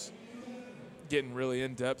far as getting really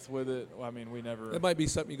in depth with it, I mean, we never. That might be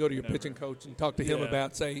something you go to your pitching coach and talk to him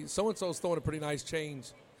about. Say, so and so's throwing a pretty nice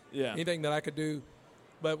change. Yeah. Anything that I could do,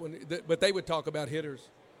 but they would talk about hitters.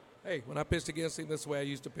 Hey, when I pitched against him, this way I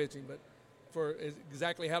used to pitch him. But for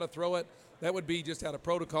exactly how to throw it, that would be just out of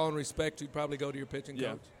protocol and respect. You'd probably go to your pitching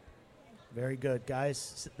coach. Very good,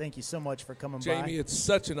 guys. Thank you so much for coming by. Jamie, it's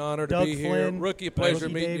such an honor Doug to be Flynn, here. Rookie, a pleasure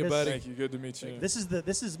meeting you, buddy. Thank you. Good to meet you. This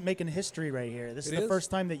is making history right here. This is the first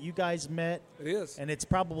time that you guys met. It is. And it's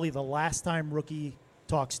probably the last time Rookie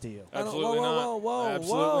talks to you. Absolutely not. Whoa.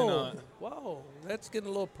 Not. Whoa. That's getting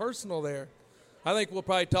a little personal there. I think we'll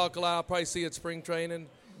probably talk a lot. I'll probably see you at spring training.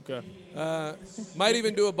 Okay. Might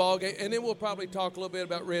even do a ball game. And then we'll probably talk a little bit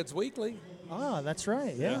about Reds Weekly. Ah, that's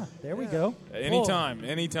right. Yeah. There we go.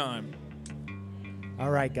 Anytime. All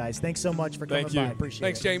right, guys. Thanks so much for coming by. Appreciate it.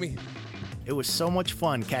 Thanks, Jamie. It was so much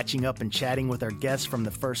fun catching up and chatting with our guests from the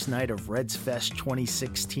first night of Reds Fest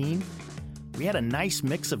 2016. We had a nice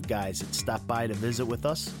mix of guys that stopped by to visit with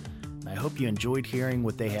us, and I hope you enjoyed hearing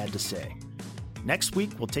what they had to say. Next week,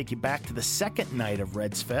 we'll take you back to the second night of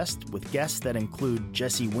Reds Fest with guests that include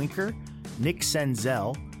Jesse Winker, Nick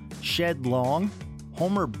Senzel, Shed Long,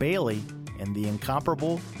 Homer Bailey, and the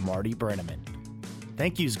incomparable Marty Brenneman.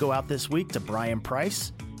 Thank yous go out this week to Brian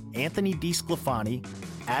Price, Anthony DeSclafani,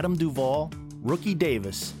 Adam Duvall, Rookie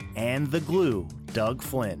Davis, and the Glue, Doug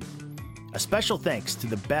Flynn. A special thanks to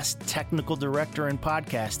the best technical director in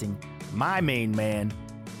podcasting, my main man,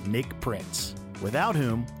 Nick Prince, without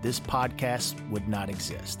whom this podcast would not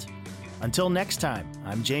exist. Until next time,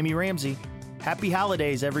 I'm Jamie Ramsey. Happy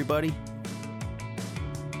holidays, everybody.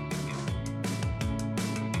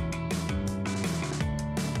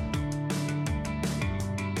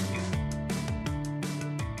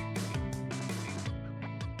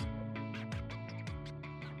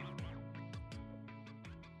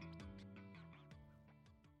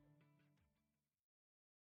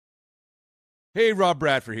 Hey, Rob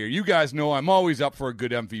Bradford here. You guys know I'm always up for a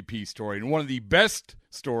good MVP story, and one of the best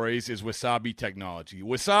stories is Wasabi Technology.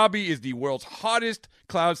 Wasabi is the world's hottest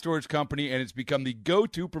cloud storage company, and it's become the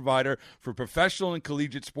go-to provider for professional and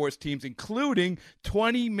collegiate sports teams, including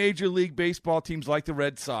 20 Major League Baseball teams like the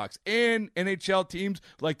Red Sox and NHL teams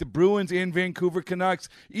like the Bruins and Vancouver Canucks.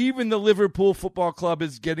 Even the Liverpool Football Club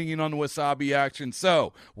is getting in on the Wasabi action.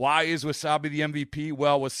 So, why is Wasabi the MVP?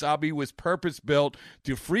 Well, Wasabi was purpose-built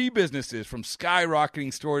to free businesses from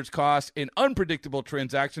skyrocketing storage costs and unpredictable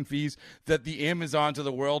transaction fees that the Amazons of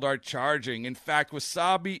the world are charging. In fact,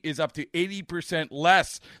 Wasabi is up to 80%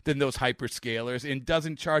 less than those hyperscalers and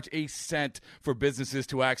doesn't charge a cent for businesses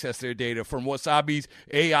to access their data. From Wasabi's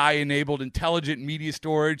AI-enabled intelligent media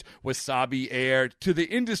storage, Wasabi Air, to the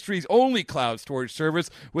industry's only cloud storage service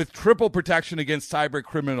with triple protection against cyber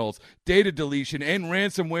criminals, data deletion, and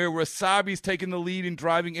ransomware, Wasabi's taken the lead in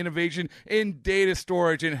driving innovation in data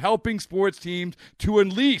storage and helping sports teams to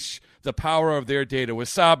unleash the power of their data.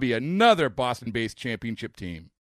 Wasabi, another Boston-based championship team.